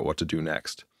to figure out what to do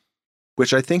next,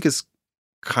 which I think is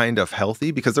kind of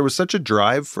healthy, because there was such a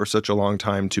drive for such a long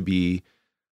time to be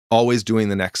always doing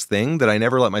the next thing that I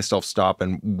never let myself stop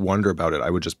and wonder about it. I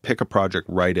would just pick a project,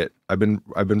 write it. I've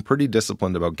been pretty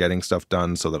disciplined about getting stuff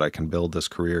done so that I can build this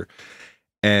career.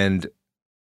 And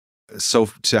so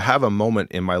to have a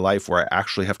moment in my life where I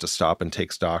actually have to stop and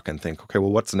take stock and think, okay,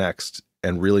 well, what's next?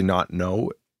 And really not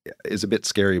know is a bit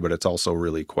scary, but it's also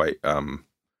really quite,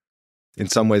 in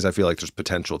some ways I feel like there's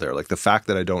potential there. Like the fact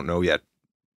that I don't know yet,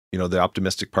 the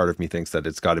optimistic part of me thinks that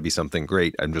it's got to be something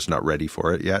great. I'm just not ready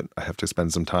for it yet. I have to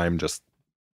spend some time just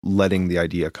letting the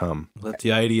idea come. Let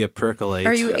the idea percolate.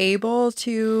 Are you able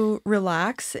to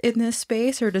relax in this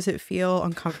space, or does it feel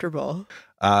uncomfortable?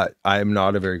 I'm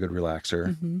not a very good relaxer.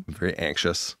 Mm-hmm. I'm very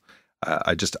anxious.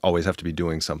 I just always have to be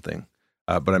doing something.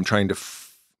 But I'm trying to,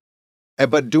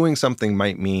 but doing something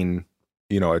might mean,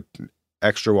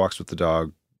 extra walks with the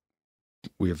dog.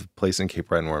 We have a place in Cape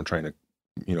Breton where I'm trying to,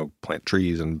 plant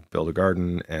trees and build a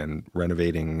garden and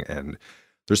renovating. And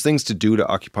there's things to do to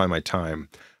occupy my time.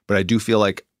 But I do feel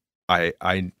like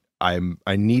I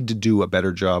need to do a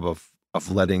better job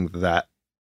of letting that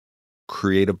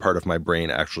creative part of my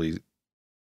brain actually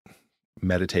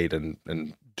meditate and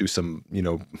do some,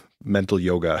 mental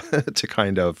yoga to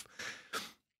kind of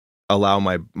allow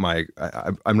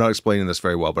I'm not explaining this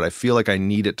very well, but I feel like I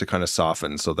need it to kind of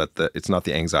soften so that it's not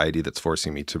the anxiety that's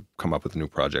forcing me to come up with a new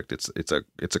project. It's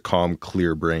a calm,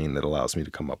 clear brain that allows me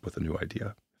to come up with a new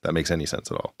idea. If that makes any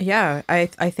sense at all. Yeah, I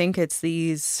think it's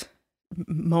these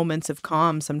moments of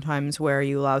calm sometimes where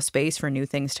you allow space for new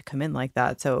things to come in like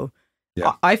that. So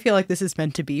yeah. I feel like this is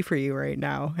meant to be for you right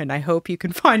now. And I hope you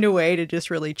can find a way to just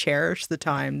really cherish the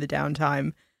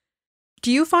downtime.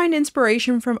 Do you find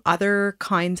inspiration from other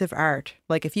kinds of art?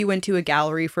 Like if you went to a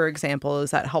gallery, for example,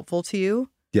 is that helpful to you?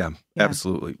 Yeah.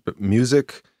 Absolutely. But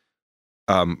music,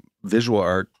 visual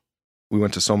art, we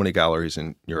went to so many galleries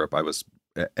in Europe. I was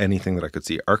anything that I could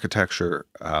see. Architecture,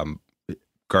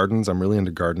 gardens. I'm really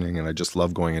into gardening, and I just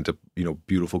love going into,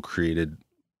 beautiful created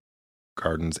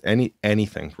gardens.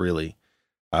 Anything really.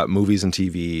 Movies and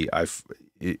TV.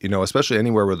 Especially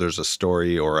anywhere where there's a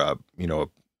story or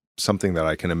something that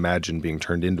I can imagine being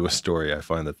turned into a story. I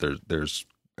find that there's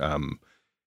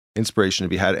inspiration to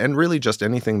be had, and really just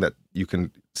anything that you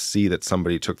can see that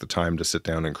somebody took the time to sit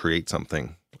down and create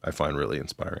something, I find really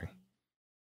inspiring.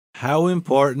 How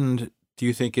important do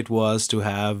you think it was to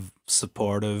have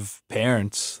supportive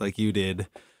parents like you did,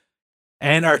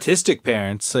 and artistic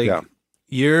parents? Like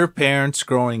your parents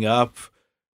growing up,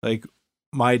 like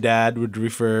my dad would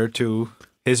refer to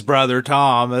his brother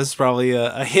Tom as probably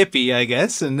a hippie, I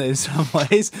guess, in some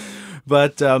ways.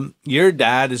 But your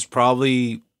dad is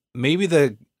probably maybe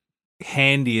the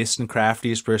handiest and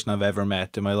craftiest person I've ever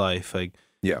met in my life. Like,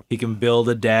 he can build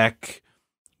a deck,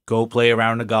 go play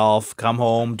around the golf, come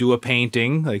home, do a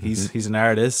painting. Like he's an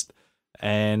artist,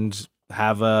 and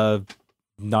have a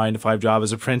 9-to-5 job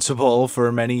as a principal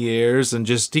for many years, and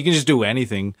he can just do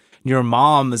anything. Your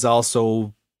mom is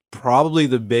also probably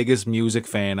the biggest music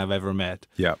fan I've ever met.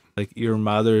 Yeah. Like your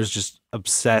mother is just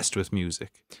obsessed with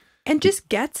music. And just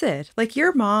gets it. Like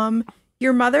your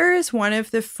mother is one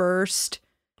of the first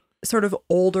sort of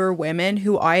older women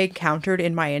who I encountered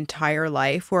in my entire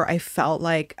life where I felt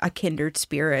like a kindred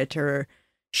spirit, or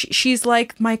she's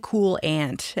like my cool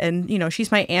aunt, and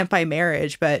she's my aunt by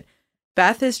marriage, but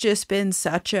Beth has just been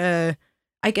such a,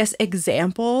 I guess,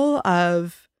 example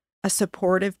of a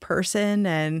supportive person,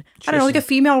 and I don't know, like a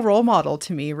female role model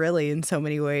to me, really, in so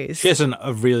many ways. She has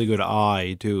a really good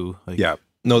eye too. Like, yeah.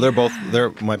 No,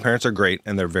 my parents are great,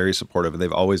 and they're very supportive, and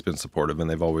they've always been supportive, and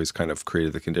they've always kind of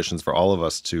created the conditions for all of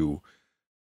us to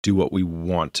do what we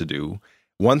want to do.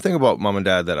 One thing about mom and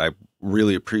dad that I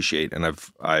really appreciate, and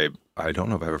I don't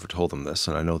know if I've ever told them this,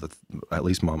 and I know that at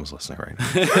least mom is listening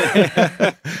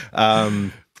right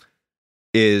now,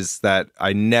 is that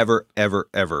I never, ever,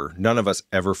 ever, none of us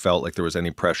ever felt like there was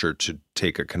any pressure to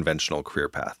take a conventional career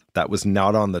path. That was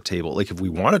not on the table. Like, if we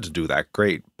wanted to do that,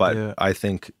 great. But I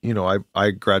think,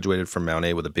 I graduated from Mount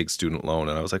A with a big student loan,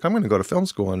 and I was like, I'm going to go to film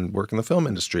school and work in the film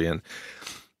industry.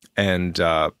 And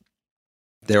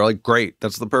they're like, great,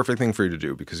 that's the perfect thing for you to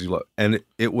do because you love. And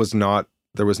it was not.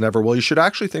 There was never, well, you should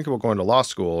actually think about going to law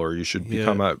school, or you should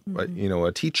become a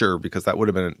teacher, because that would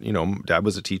have been, Dad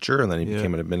was a teacher and then he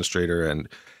became an administrator, and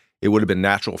it would have been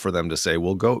natural for them to say,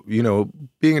 well, go,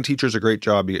 being a teacher is a great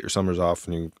job. You get your summers off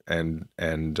and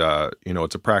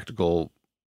it's a practical,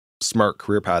 smart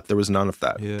career path. There was none of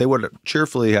that. Yeah. They would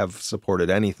cheerfully have supported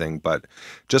anything, but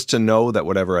just to know that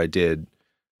whatever I did,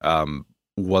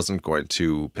 wasn't going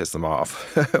to piss them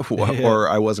off or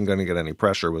I wasn't going to get any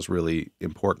pressure was really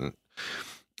important.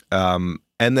 And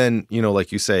then,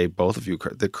 like you say, both of you,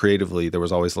 creatively, there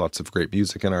was always lots of great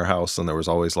music in our house, and there was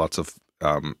always lots of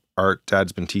art.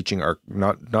 Dad's been teaching art,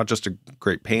 not just a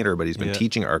great painter, but he's been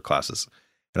teaching art classes,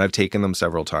 and I've taken them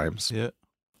several times. Yeah.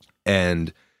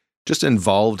 And just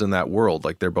involved in that world.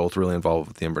 Like, they're both really involved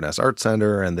with the Inverness Art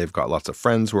Center, and they've got lots of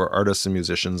friends who are artists and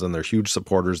musicians, and they're huge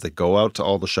supporters. They go out to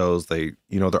all the shows. They're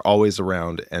always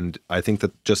around. And I think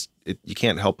that you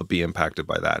can't help but be impacted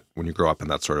by that when you grow up in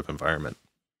that sort of environment.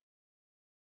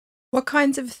 What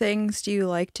kinds of things do you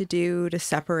like to do to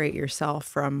separate yourself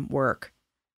from work?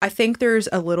 I think there's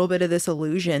a little bit of this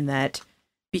illusion that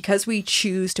because we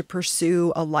choose to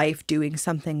pursue a life doing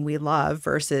something we love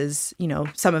versus,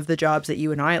 some of the jobs that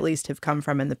you and I at least have come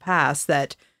from in the past,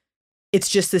 that it's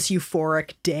just this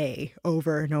euphoric day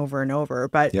over and over and over.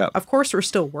 But of course, we're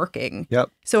still working. Yep.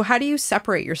 So how do you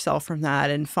separate yourself from that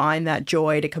and find that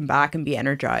joy to come back and be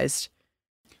energized?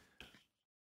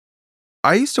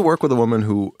 I used to work with a woman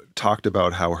who talked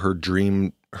about how her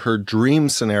dream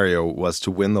scenario was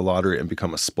to win the lottery and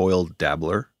become a spoiled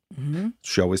dabbler. Mm-hmm.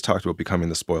 She always talked about becoming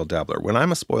the spoiled dabbler. When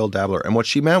I'm a spoiled dabbler, and what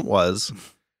she meant was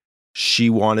she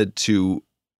wanted to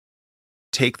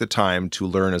take the time to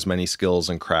learn as many skills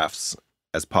and crafts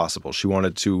as possible. She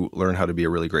wanted to learn how to be a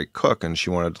really great cook, and she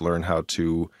wanted to learn how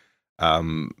to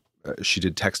she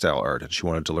did textile art, and she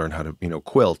wanted to learn how to,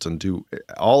 quilt and do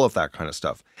all of that kind of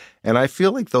stuff. And I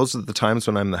feel like those are the times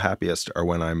when I'm the happiest, are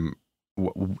when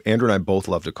Andrew and I both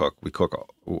love to cook. We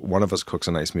cook. One of us cooks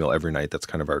a nice meal every night. That's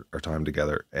kind of our time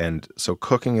together. And so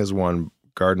cooking is one,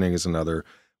 gardening is another.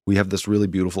 We have this really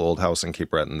beautiful old house in Cape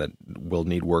Breton that will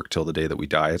need work till the day that we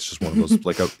die. It's just one of those,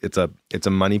 it's a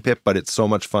money pit, but it's so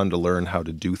much fun to learn how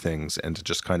to do things and to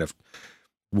just kind of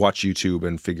watch YouTube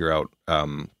and figure out,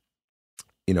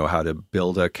 how to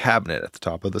build a cabinet at the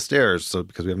top of the stairs. So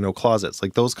because we have no closets,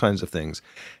 like those kinds of things.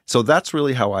 So that's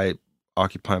really how I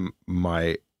occupy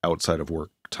my outside of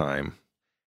work time.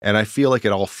 And I feel like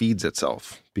it all feeds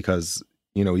itself because,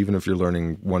 even if you're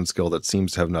learning one skill that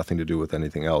seems to have nothing to do with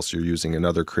anything else, you're using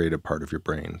another creative part of your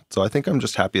brain. So I think I'm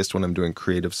just happiest when I'm doing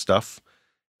creative stuff.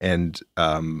 And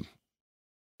does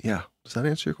that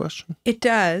answer your question? It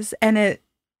does. And it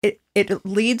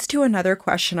leads to another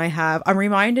question I have. I'm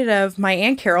reminded of my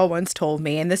Aunt Carol once told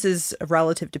me, and this is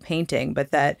relative to painting,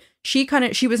 but that she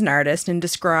was an artist and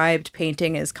described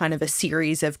painting as kind of a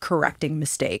series of correcting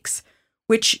mistakes,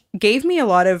 which gave me a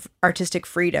lot of artistic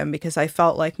freedom because I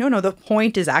felt like, no, the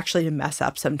point is actually to mess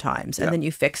up sometimes and then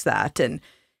you fix that. And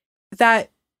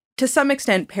that to some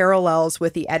extent parallels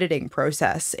with the editing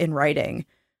process in writing.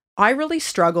 I really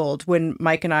struggled when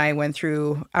Mike and I went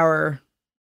through our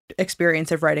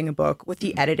experience of writing a book with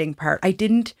the editing part. I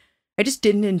just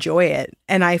didn't enjoy it.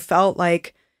 And I felt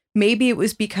like maybe it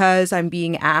was because I'm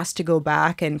being asked to go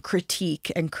back and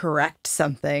critique and correct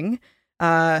something.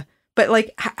 But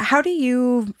like, how do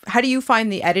you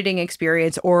find the editing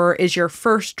experience, or is your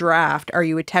first draft, are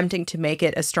you attempting to make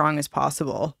it as strong as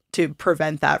possible to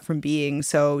prevent that from being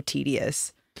so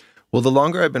tedious? Well, the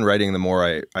longer I've been writing, the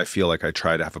more I feel like I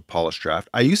try to have a polished draft.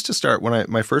 I used to start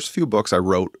my first few books, I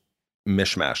wrote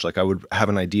mishmash. Like I would have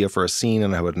an idea for a scene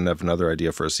and I would have another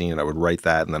idea for a scene and I would write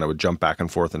that and then I would jump back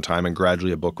and forth in time and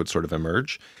gradually a book would sort of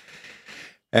emerge.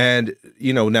 And,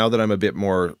 now that I'm a bit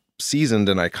more seasoned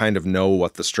and I kind of know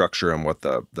what the structure and what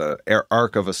the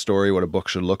arc of a story, what a book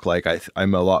should look like,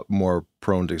 I'm a lot more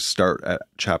prone to start at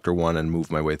chapter 1 and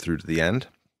move my way through to the end.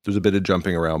 There's a bit of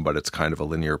jumping around, but it's kind of a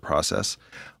linear process.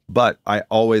 But I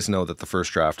always know that the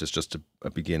first draft is just a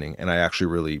beginning, and I actually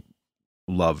really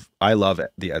love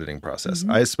the editing process.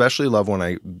 I especially love when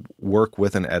I work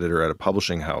with an editor at a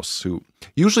publishing house who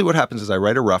usually what happens is I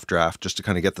write a rough draft just to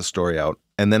kind of get the story out.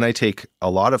 And then I take a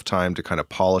lot of time to kind of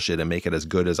polish it and make it as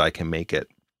good as I can make it.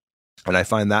 And I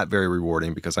find that very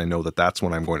rewarding because I know that that's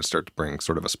when I'm going to start to bring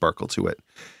sort of a sparkle to it.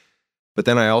 But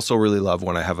then I also really love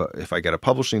when if I get a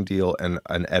publishing deal and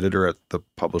an editor at the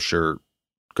publisher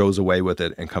goes away with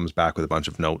it and comes back with a bunch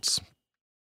of notes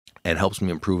and helps me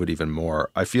improve it even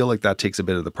more. I feel like that takes a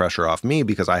bit of the pressure off me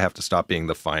because I have to stop being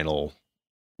the final,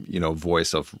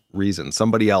 voice of reason.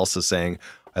 Somebody else is saying,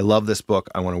 I love this book.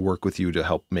 I want to work with you to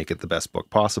help make it the best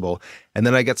book possible. And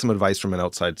then I get some advice from an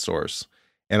outside source.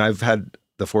 And I've had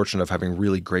the fortune of having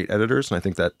really great editors, and I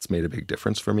think that's made a big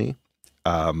difference for me.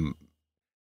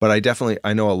 But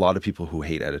I know a lot of people who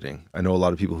hate editing. I know a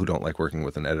lot of people who don't like working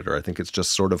with an editor. I think it's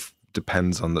just sort of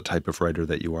depends on the type of writer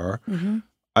that you are. Mm-hmm.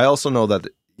 I also know that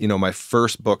my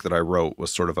first book that I wrote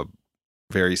was sort of a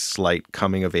very slight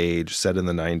coming of age set in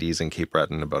the 90s in Cape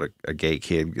Breton about a gay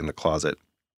kid in the closet.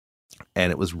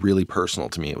 And it was really personal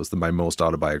to me. It was my most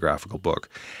autobiographical book.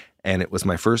 And it was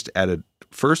my first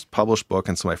published book.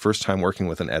 And so my first time working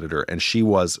with an editor. And she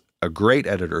was a great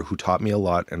editor who taught me a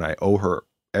lot. And I owe her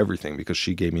everything because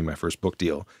she gave me my first book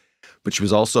deal. But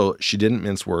she didn't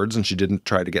mince words and she didn't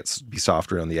try to be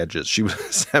softer on the edges. She would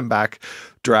send back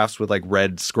drafts with like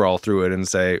red scrawl through it and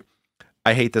say,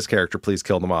 I hate this character, please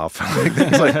kill them off. Like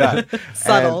things like that.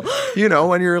 Subtle. And,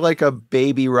 when you're like a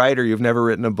baby writer, you've never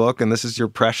written a book and this is your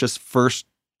precious first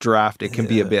draft, it can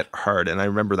be a bit hard. And I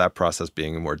remember that process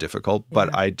being more difficult,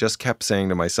 but I just kept saying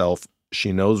to myself,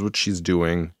 she knows what she's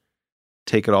doing.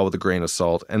 Take it all with a grain of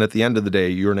salt. And at the end of the day,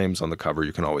 your name's on the cover.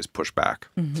 You can always push back.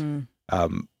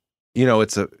 Mm-hmm.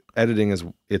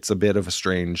 Editing it's a bit of a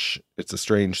strange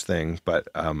thing, but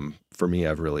for me,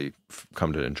 I've really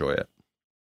come to enjoy it.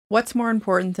 What's more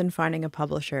important than finding a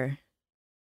publisher?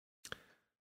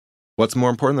 What's more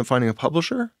important than finding a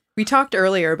publisher? We talked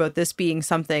earlier about this being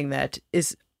something that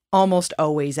is almost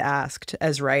always asked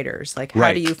as writers. Like,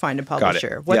 how do you find a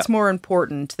publisher? What's more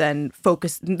important than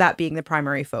that being the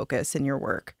primary focus in your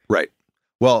work? Right.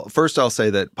 Well, first I'll say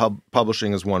that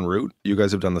publishing is one route. You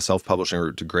guys have done the self-publishing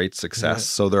route to great success. Yeah.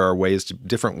 So there are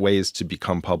different ways to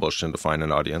become published and to find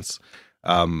an audience.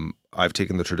 I've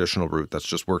taken the traditional route. That's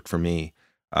just worked for me.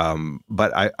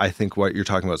 But I think what you're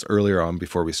talking about is earlier on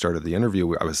before we started the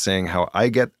interview, I was saying how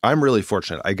I'm really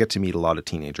fortunate. I get to meet a lot of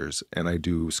teenagers and I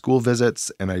do school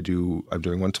visits and I'm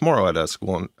doing one tomorrow at a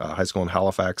high school in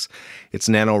Halifax. It's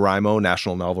NaNoWriMo,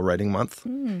 National Novel Writing Month.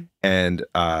 Mm. And,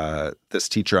 this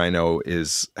teacher I know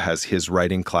has his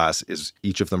writing class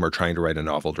each of them are trying to write a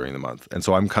novel during the month. And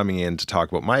so I'm coming in to talk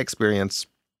about my experience,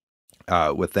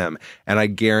 with them. And I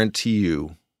guarantee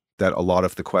you that a lot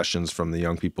of the questions from the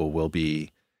young people will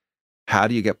be, how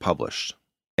do you get published?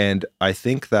 And I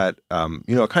think that,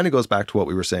 it kind of goes back to what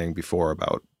we were saying before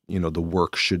about, the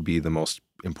work should be the most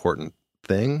important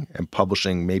thing. And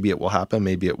publishing, maybe it will happen,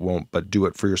 maybe it won't, but do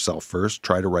it for yourself first.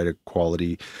 Try to write a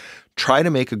quality, try to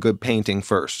make a good painting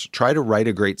first. Try to write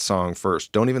a great song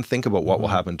first. Don't even think about what will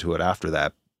happen to it after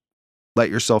that. Let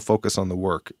yourself focus on the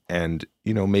work. And,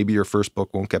 maybe your first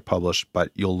book won't get published,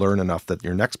 but you'll learn enough that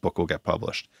your next book will get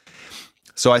published.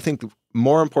 So I think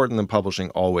more important than publishing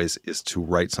always is to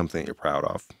write something that you're proud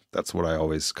of. That's what I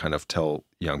always kind of tell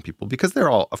young people because they're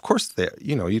all, of course,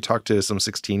 you talk to some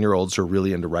 16-year-olds who are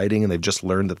really into writing and they've just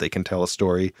learned that they can tell a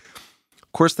story.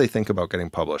 Of course, they think about getting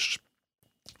published.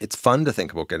 It's fun to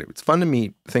think about it's fun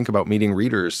to think about meeting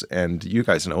readers. And you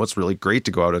guys know it's really great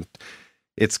to go out and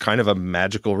it's kind of a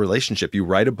magical relationship. You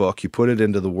write a book, you put it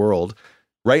into the world.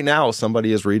 Right now,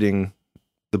 somebody is reading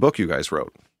the book you guys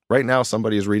wrote. Right now,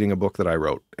 somebody is reading a book that I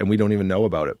wrote and we don't even know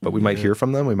about it, but we might hear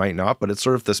from them. We might not, but it's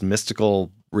sort of this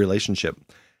mystical relationship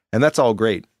and that's all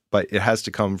great. But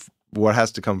what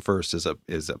has to come first is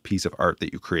a piece of art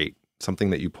that you create,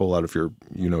 something that you pull out of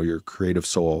your creative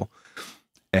soul.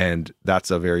 And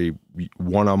that's a very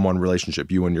one-on-one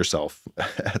relationship, you and yourself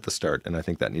at the start. And I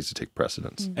think that needs to take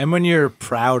precedence. And when you're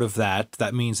proud of that,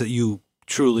 that means that you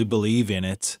truly believe in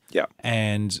it. Yeah.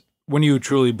 And when you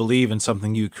truly believe in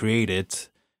something you created,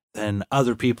 then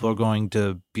other people are going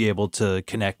to be able to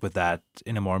connect with that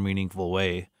in a more meaningful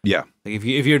way. Yeah. Like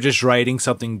if you're just writing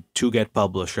something to get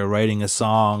published or writing a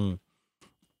song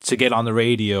to get on the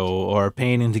radio or a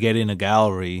painting to get in a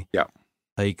gallery. Yeah.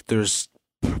 Like there's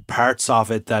parts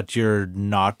of it that you're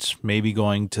not maybe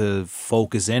going to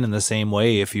focus in the same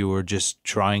way if you were just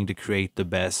trying to create the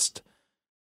best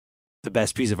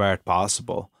piece of art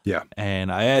possible. Yeah.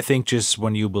 And I think just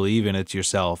when you believe in it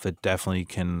yourself, it definitely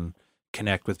can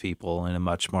connect with people in a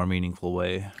much more meaningful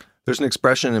way. There's an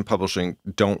expression in publishing,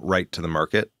 don't write to the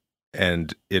market.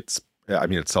 And it's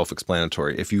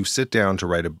self-explanatory. If you sit down to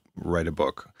write a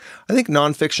book, I think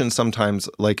nonfiction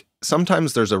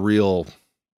sometimes there's a real,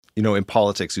 in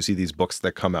politics, you see these books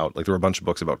that come out, like there were a bunch of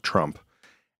books about Trump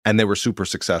and they were super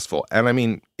successful. And I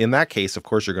mean, in that case, of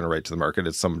course, you're going to write to the market.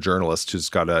 It's some journalist who's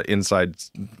got the inside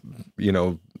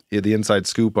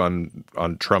scoop on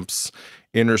Trump's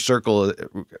inner circle.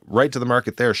 Write to the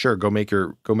market there. Sure. Go make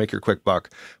your quick buck.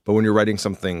 But when you're writing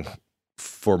something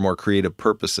for more creative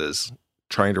purposes,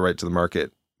 trying to write to the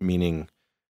market, meaning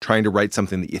trying to write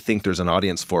something that you think there's an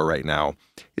audience for right now,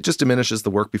 it just diminishes the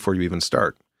work before you even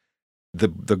start.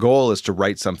 The goal is to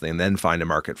write something and then find a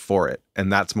market for it.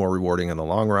 And that's more rewarding in the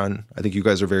long run. I think you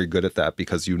guys are very good at that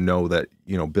because you know that,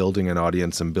 building an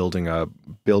audience and building a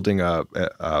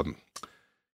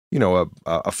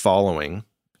following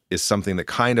is something that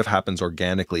kind of happens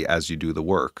organically as you do the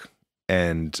work.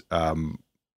 And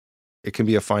it can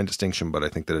be a fine distinction, but I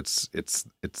think that it's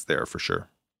there for sure.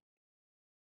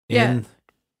 Yeah.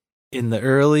 In the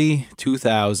early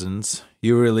 2000s,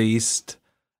 you released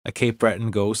a Cape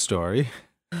Breton ghost story,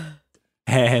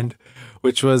 and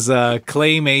which was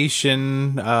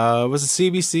claymation. Was it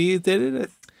CBC that did it?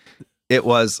 It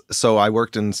was. So I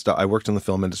worked in the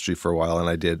film industry for a while,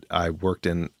 and I worked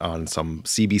on some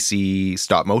CBC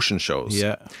stop motion shows.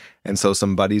 Yeah. And so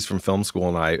some buddies from film school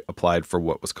and I applied for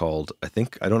what was called,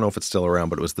 I don't know if it's still around,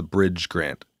 but it was the Bridge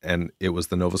Grant. And it was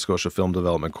the Nova Scotia Film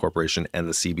Development Corporation and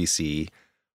the CBC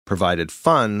provided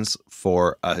funds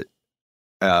for a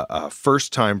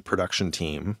first-time production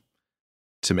team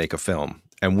to make a film.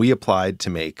 And we applied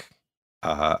to make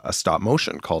a stop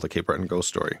motion called A Cape Breton Ghost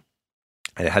Story.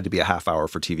 And it had to be a half hour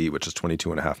for TV, which is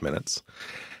 22 and a half minutes.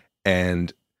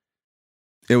 And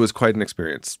it was quite an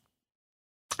experience.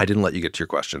 I didn't let you get to your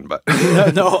question, but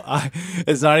no,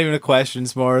 it's not even a question.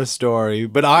 It's more a story.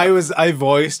 But I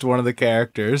voiced one of the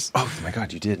characters. Oh my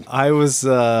God, you did. I was,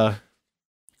 I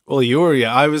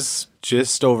was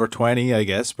just over 20, I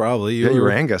guess, probably. You were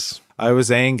Angus. I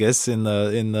was Angus in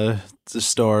the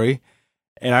story.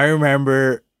 And I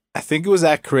remember, I think it was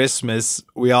at Christmas,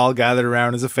 we all gathered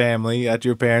around as a family at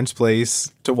your parents'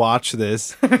 place to watch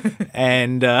this.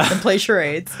 And play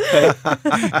charades. I've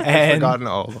forgotten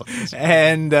all of this.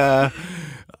 And I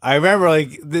remember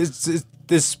like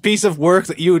this piece of work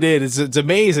that you did, it's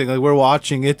amazing. Like we're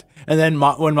watching it. And then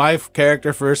when my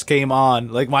character first came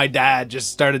on, like my dad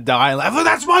just started dying. Like, oh,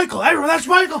 that's Michael. Everyone, that's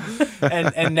Michael.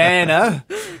 and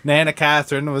Nana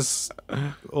Catherine was,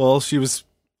 she was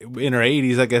in her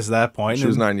 80s, I guess, at that point. She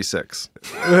was 96.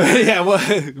 Yeah, well,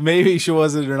 maybe she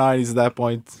was in her 90s at that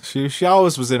point. She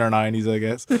always was in her 90s, I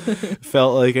guess.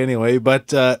 Felt like anyway.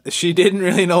 But she didn't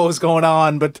really know what was going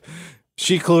on, but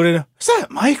she clued in. Is that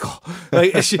Michael?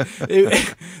 Like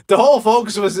the whole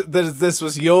focus was that this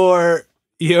was your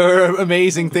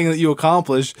amazing thing that you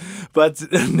accomplished, but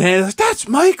then like, that's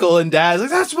Michael, and Dad's like,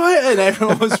 that's and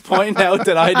everyone was pointing out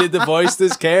that I did the voice of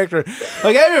this character.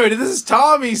 Like, everybody, this is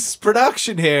Tommy's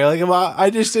production here. Like,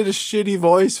 I just did a shitty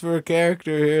voice for a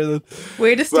character here.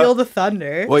 Way to steal the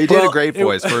thunder. Well, you did a great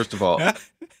voice, first of all.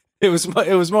 It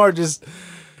was more just,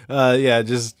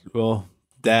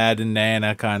 Dad and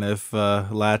Nana kind of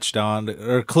latched on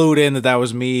or clued in that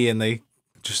was me, and they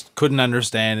just couldn't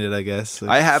understand it, I guess.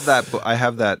 I have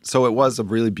that. So it was a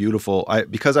really beautiful,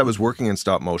 because I was working in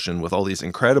stop motion with all these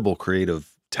incredible, creative,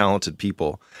 talented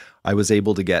people, I was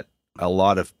able to get a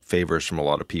lot of favors from a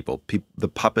lot of people. The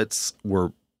puppets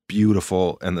were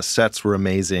beautiful and the sets were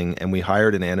amazing. And we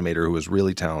hired an animator who was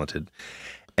really talented.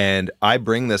 And I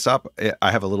bring this up. I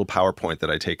have a little PowerPoint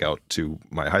that I take out to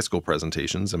my high school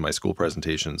presentations and my school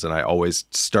presentations. And I always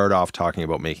start off talking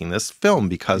about making this film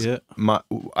because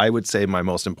I would say my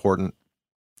most important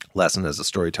lesson as a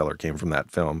storyteller came from that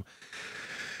film,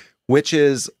 which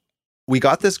is we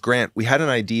got this grant. We had an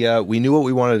idea. We knew what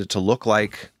we wanted it to look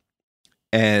like.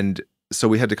 And so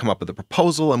we had to come up with a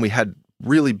proposal, and we had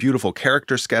really beautiful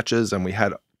character sketches, and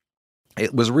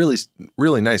it was really,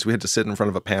 really nice. We had to sit in front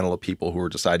of a panel of people who were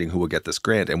deciding who would get this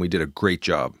grant, and we did a great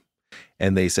job.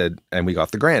 And they said, and we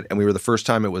got the grant, and we were the first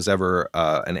time it was ever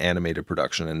an animated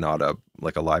production and not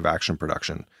a live action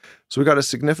production. So we got a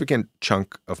significant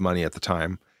chunk of money at the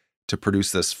time to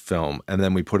produce this film, and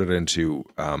then we put it into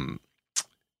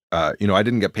I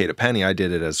didn't get paid a penny. I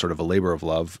did it as sort of a labor of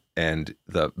love, and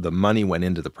the money went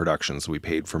into the productions. We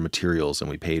paid for materials, and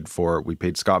we paid Scott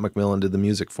McMillan did the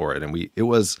music for it, and it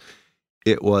was.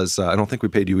 I don't think we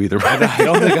paid you either. I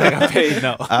don't think I got paid.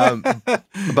 No.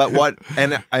 But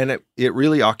it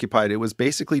really occupied. It was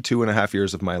basically 2.5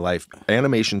 years of my life.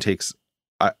 Animation takes.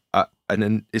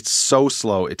 And it's so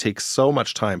slow. It takes so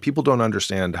much time. People don't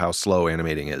understand how slow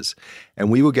animating is. And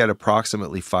we would get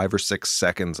approximately 5 or 6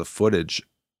 seconds of footage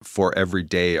for every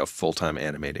day of full-time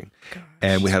animating. Gosh,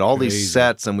 and we had all these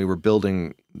sets, and we were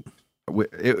building.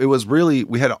 It was really,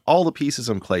 we had all the pieces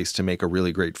in place to make a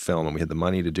really great film, and we had the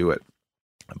money to do it.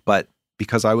 But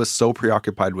because I was so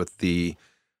preoccupied with the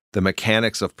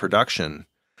mechanics of production,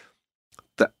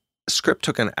 the script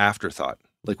took an afterthought.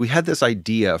 Like, we had this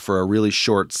idea for a really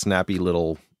short, snappy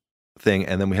little thing,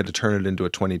 and then we had to turn it into a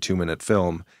 22-minute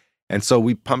film. And so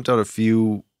we pumped out a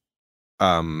few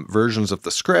versions of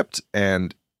the script,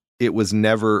 and it was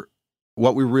never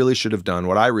what we really should have done.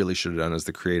 What I really should have done as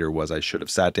the creator was I should have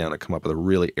sat down and come up with a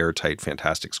really airtight,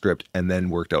 fantastic script and then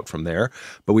worked out from there.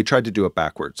 But we tried to do it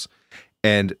backwards.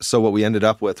 And so what we ended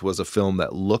up with was a film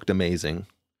that looked amazing,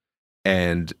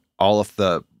 and all of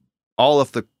the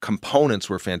components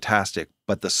were fantastic,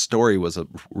 but the story was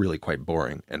really quite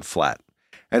boring and flat.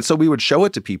 And so we would show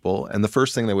it to people, and the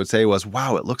first thing they would say was,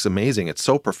 "Wow, it looks amazing. It's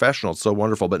so professional. It's so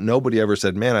wonderful." But nobody ever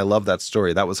said, "Man, I love that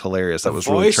story. That was hilarious. That was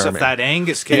really charming." The voice of that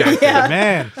Angus character,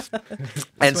 man.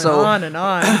 And so on and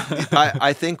on.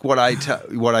 I think what I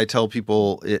tell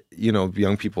people,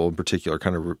 young people in particular,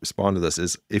 kind of respond to this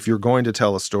is, if you're going to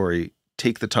tell a story,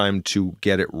 take the time to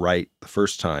get it right the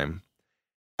first time.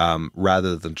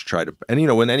 Rather than to try to, and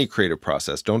in any creative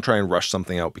process, don't try and rush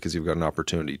something out because you've got an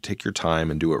opportunity. Take your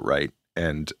time and do it right.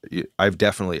 And I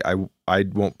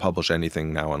won't publish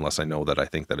anything now unless I know that I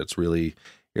think that it's really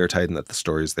airtight and that the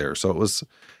story's there. So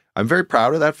I'm very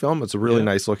proud of that film. It's a really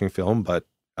nice looking film, but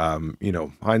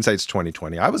hindsight's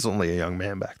 20/20. I was only a young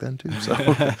man back then too, so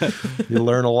you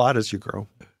learn a lot as you grow.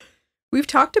 We've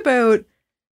talked about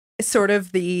sort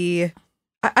of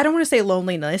I don't want to say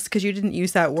loneliness, because you didn't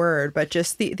use that word, but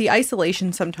just the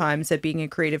isolation sometimes that being a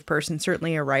creative person,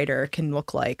 certainly a writer, can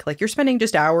look like. Like, you're spending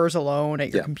just hours alone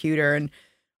at your computer. And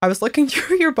I was looking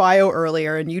through your bio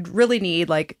earlier, and you'd really need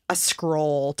like a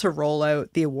scroll to roll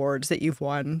out the awards that you've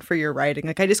won for your writing.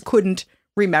 Like, I just couldn't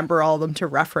remember all of them to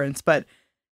reference. But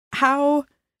how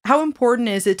important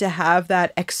is it to have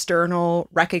that external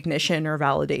recognition or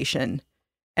validation?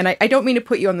 And I don't mean to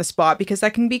put you on the spot, because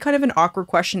that can be kind of an awkward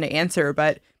question to answer,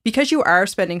 but because you are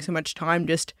spending so much time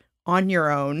just on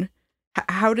your own,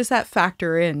 how does that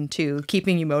factor into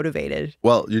keeping you motivated?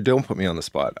 Well, you don't put me on the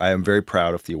spot. I am very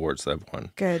proud of the awards that I've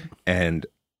won. Good. And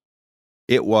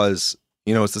it was,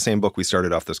 it's the same book we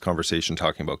started off this conversation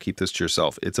talking about, Keep This to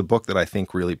Yourself. It's a book that I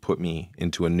think really brought me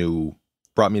to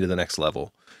the next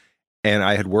level. And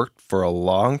I had worked for a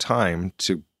long time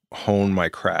to hone my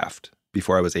craft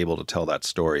before I was able to tell that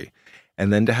story.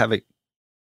 And then to have it,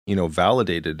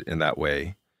 validated in that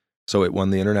way. So it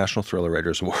won the International Thriller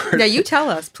Writers Award. Yeah, you tell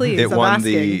us, please. It won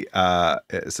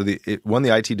it won the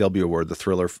ITW Award, the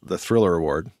Thriller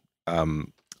Award,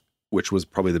 which was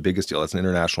probably the biggest deal. That's an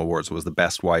international award. So it was the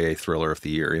best YA thriller of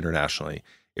the year internationally.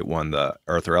 It won the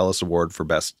Arthur Ellis Award for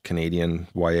Best Canadian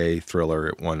YA Thriller.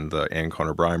 It won the Anne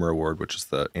Connor Brymer Award, which is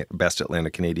the Best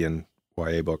Atlantic Canadian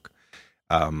YA book.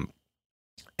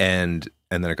 And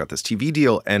then I got this TV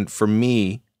deal. And for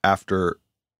me, after,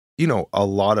 a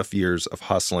lot of years of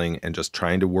hustling and just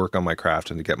trying to work on my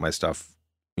craft and to get my stuff,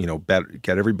 better,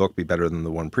 get every book be better than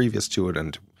the one previous to it.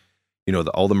 And,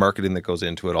 all the marketing that goes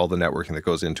into it, all the networking that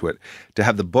goes into it, to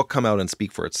have the book come out and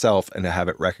speak for itself and to have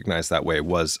it recognized that way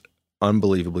was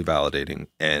unbelievably validating.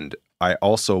 And I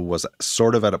also was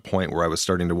sort of at a point where I was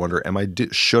starting to wonder,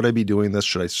 should I be doing this?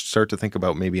 Should I start to think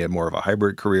about maybe more of a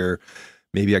hybrid career?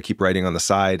 Maybe I keep writing on the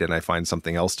side and I find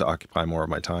something else to occupy more of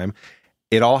my time.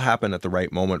 It all happened at the right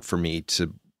moment for me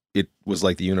it was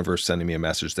like the universe sending me a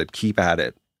message that keep at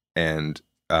it. And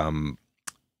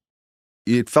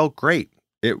it felt great.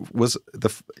 It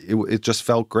just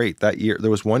felt great that year.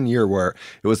 There was one year where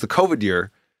it was the COVID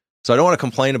year. So I don't want to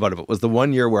complain about it, but it was the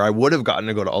one year where I would have gotten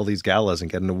to go to all these galas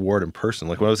and get an award in person.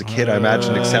 Like when I was a kid, I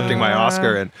imagined accepting my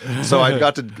Oscar. And so I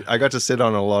got to sit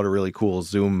on a lot of really cool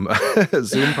Zoom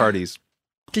parties.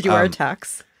 Did you wear a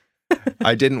tux?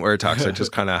 I didn't wear a tux. I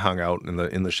just kind of hung out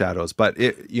in the shadows. But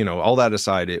all that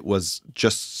aside, it was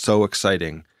just so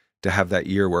exciting to have that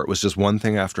year where it was just one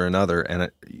thing after another,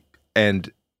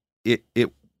 and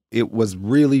it was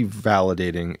really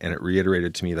validating, and it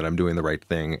reiterated to me that I'm doing the right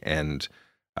thing, and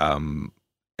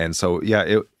And so,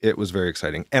 yeah, it was very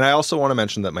exciting. And I also want to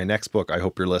mention that my next book, I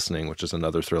Hope You're Listening, which is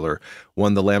another thriller,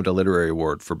 won the Lambda Literary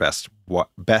Award for best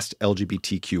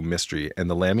LGBTQ mystery. And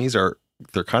the Lammies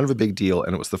they're kind of a big deal.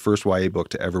 And it was the first YA book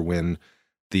to ever win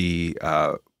it's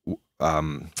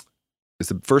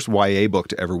the first YA book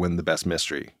to ever win the best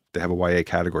mystery. They have a YA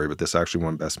category, but this actually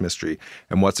won best mystery.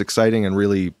 And what's exciting and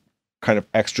really kind of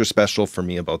extra special for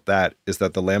me about that is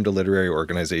that the Lambda Literary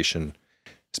Organization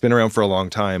has been around for a long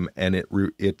time, and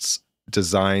it's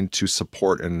designed to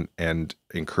support and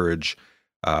encourage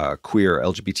queer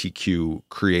LGBTQ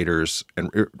creators and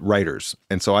writers.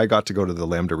 And so I got to go to the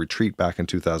Lambda retreat back in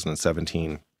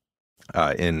 2017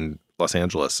 in Los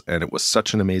Angeles, and it was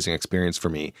such an amazing experience for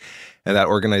me. And that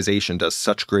organization does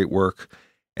such great work,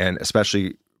 and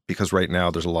especially because right now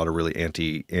there's a lot of really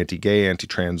anti-gay,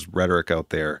 anti-trans rhetoric out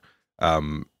there.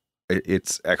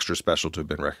 It's extra special to have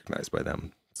been recognized by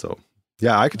them. So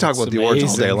yeah, I could talk about the awards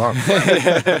all day long.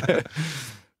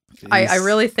 I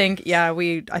really think,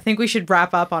 I think we should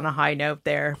wrap up on a high note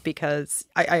there, because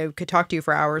I could talk to you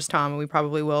for hours, Tom, and we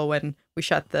probably will when we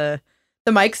shut the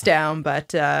mics down.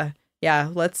 But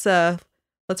let's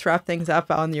wrap things up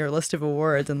on your list of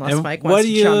awards, unless Mike wants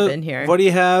to jump in here. What do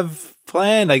you have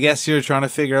planned? I guess you're trying to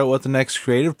figure out what the next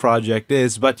creative project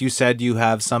is, but you said you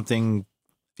have something,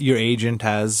 your agent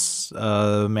has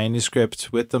a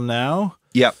manuscript with them now?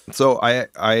 Yeah. So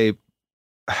I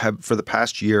have, for the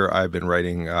past year, I've been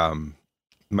writing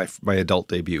my adult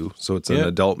debut. So it's an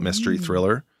adult mystery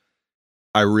thriller.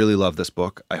 I really love this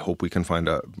book. I hope we can find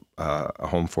a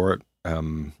home for it.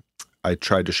 I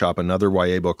tried to shop another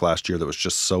YA book last year that was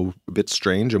just so a bit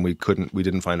strange, and we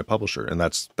didn't find a publisher. And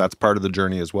that's part of the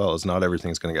journey as well, is not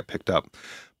everything's going to get picked up.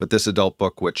 But this adult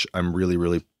book, which I'm really,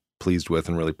 really pleased with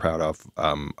and really proud of,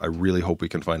 I really hope we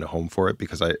can find a home for it,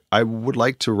 because I would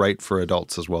like to write for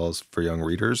adults as well as for young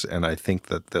readers. And I think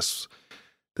that this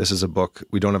is a book,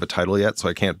 we don't have a title yet, so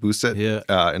I can't boost it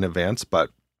in advance, but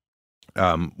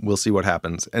we'll see what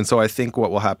happens. And so I think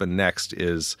what will happen next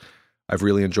is I've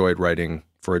really enjoyed writing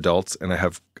for adults, and I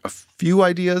have a few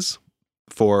ideas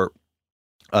for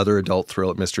other adult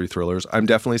mystery thrillers. I'm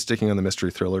definitely sticking on the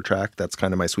mystery thriller track. That's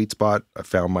kind of my sweet spot. I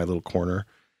found my little corner.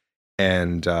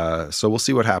 And so we'll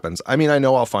see what happens. I mean, I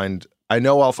know I'll find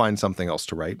something else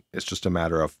to write. It's just a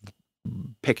matter of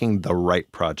picking the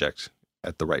right project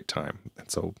at the right time. And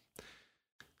so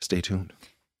stay tuned.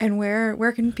 And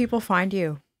where can people find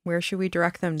you? Where should we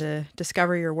direct them to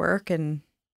discover your work? And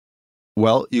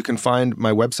well, you can find,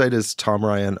 my website is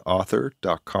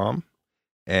tomryanauthor.com.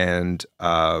 And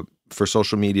for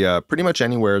social media, pretty much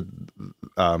anywhere,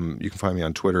 you can find me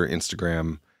on Twitter,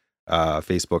 Instagram,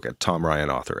 Facebook at Tom Ryan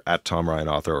Author, or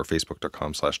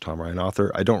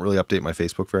facebook.com/TomRyanAuthor. I don't really update my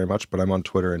Facebook very much, but I'm on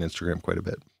Twitter and Instagram quite a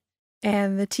bit.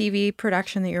 And the TV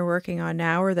production that you're working on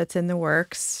now, or that's in the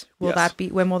works, when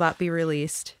will that be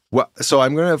released? Well, so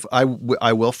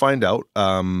I will find out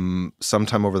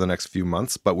sometime over the next few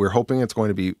months, but we're hoping it's going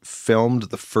to be filmed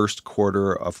the first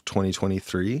quarter of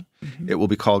 2023. Mm-hmm. It will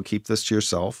be called Keep This to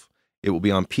Yourself. It will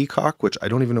be on Peacock, which I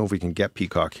don't even know if we can get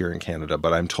Peacock here in Canada,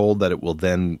 but I'm told that it will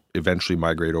then eventually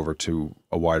migrate over to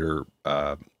a wider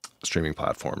streaming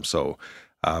platform. So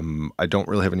I don't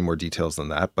really have any more details than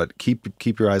that, but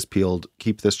keep your eyes peeled.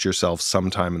 Keep This to Yourself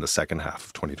sometime in the second half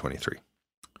of 2023.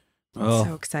 Oh,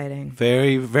 so exciting.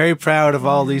 Very, very proud of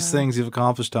all these things you've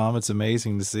accomplished, Tom. It's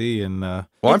amazing to see. And well,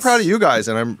 I'm proud of you guys,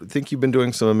 and I think you've been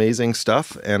doing some amazing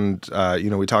stuff. And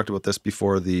we talked about this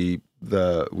before we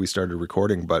started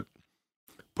recording, but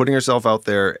putting yourself out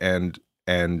there and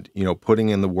putting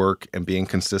in the work and being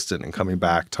consistent and coming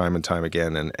back time and time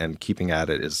again and keeping at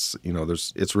it is,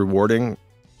 it's rewarding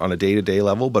on a day-to-day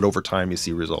level, but over time you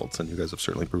see results, and you guys have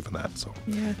certainly proven that. So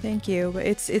yeah, thank you. But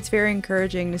it's very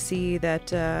encouraging to see that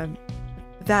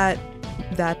that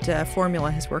formula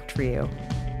has worked for you,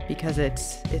 because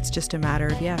it's just a matter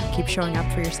of keep showing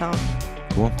up for yourself.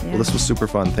 Cool. Yeah. Well, this was super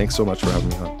fun. Thanks so much for having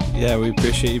me on. Yeah, we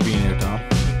appreciate you being here, Tom.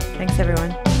 Thanks,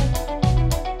 everyone.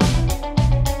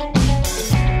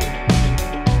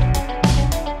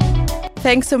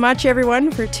 Thanks so much,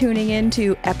 everyone, for tuning in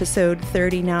to episode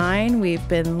 39. We've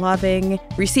been loving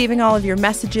receiving all of your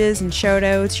messages and shout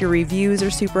outs. Your reviews are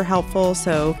super helpful,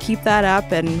 so keep that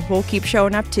up and we'll keep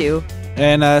showing up too.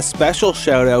 And a special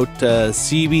shout out to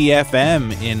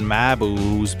CBFM in Mabou,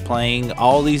 who's playing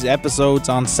all these episodes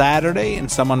on Saturday,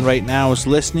 and someone right now is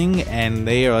listening and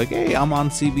they are like, hey, I'm on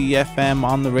CBFM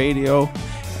on the radio,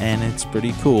 and it's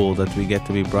pretty cool that we get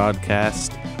to be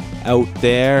broadcast out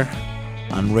there.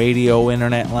 on radio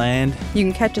internet land. You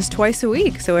can catch us twice a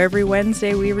week. So every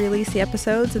Wednesday we release the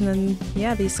episodes, and then,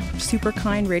 this super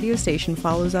kind radio station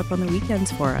follows up on the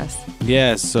weekends for us.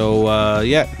 Yeah, so,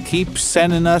 keep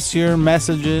sending us your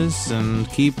messages and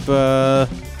keep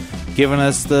giving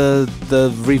us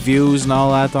the reviews and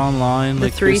all that online. The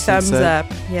like 3 Kristen thumbs said.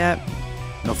 up. Yep.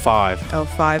 No, 5. Oh,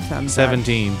 5 thumbs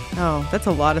 17. up. Oh, that's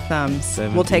a lot of thumbs.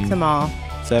 17. We'll take them all.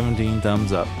 17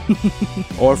 thumbs up.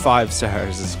 Or 5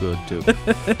 stars is good too.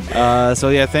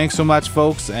 Thanks so much,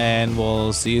 folks, and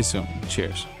we'll see you soon.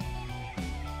 Cheers.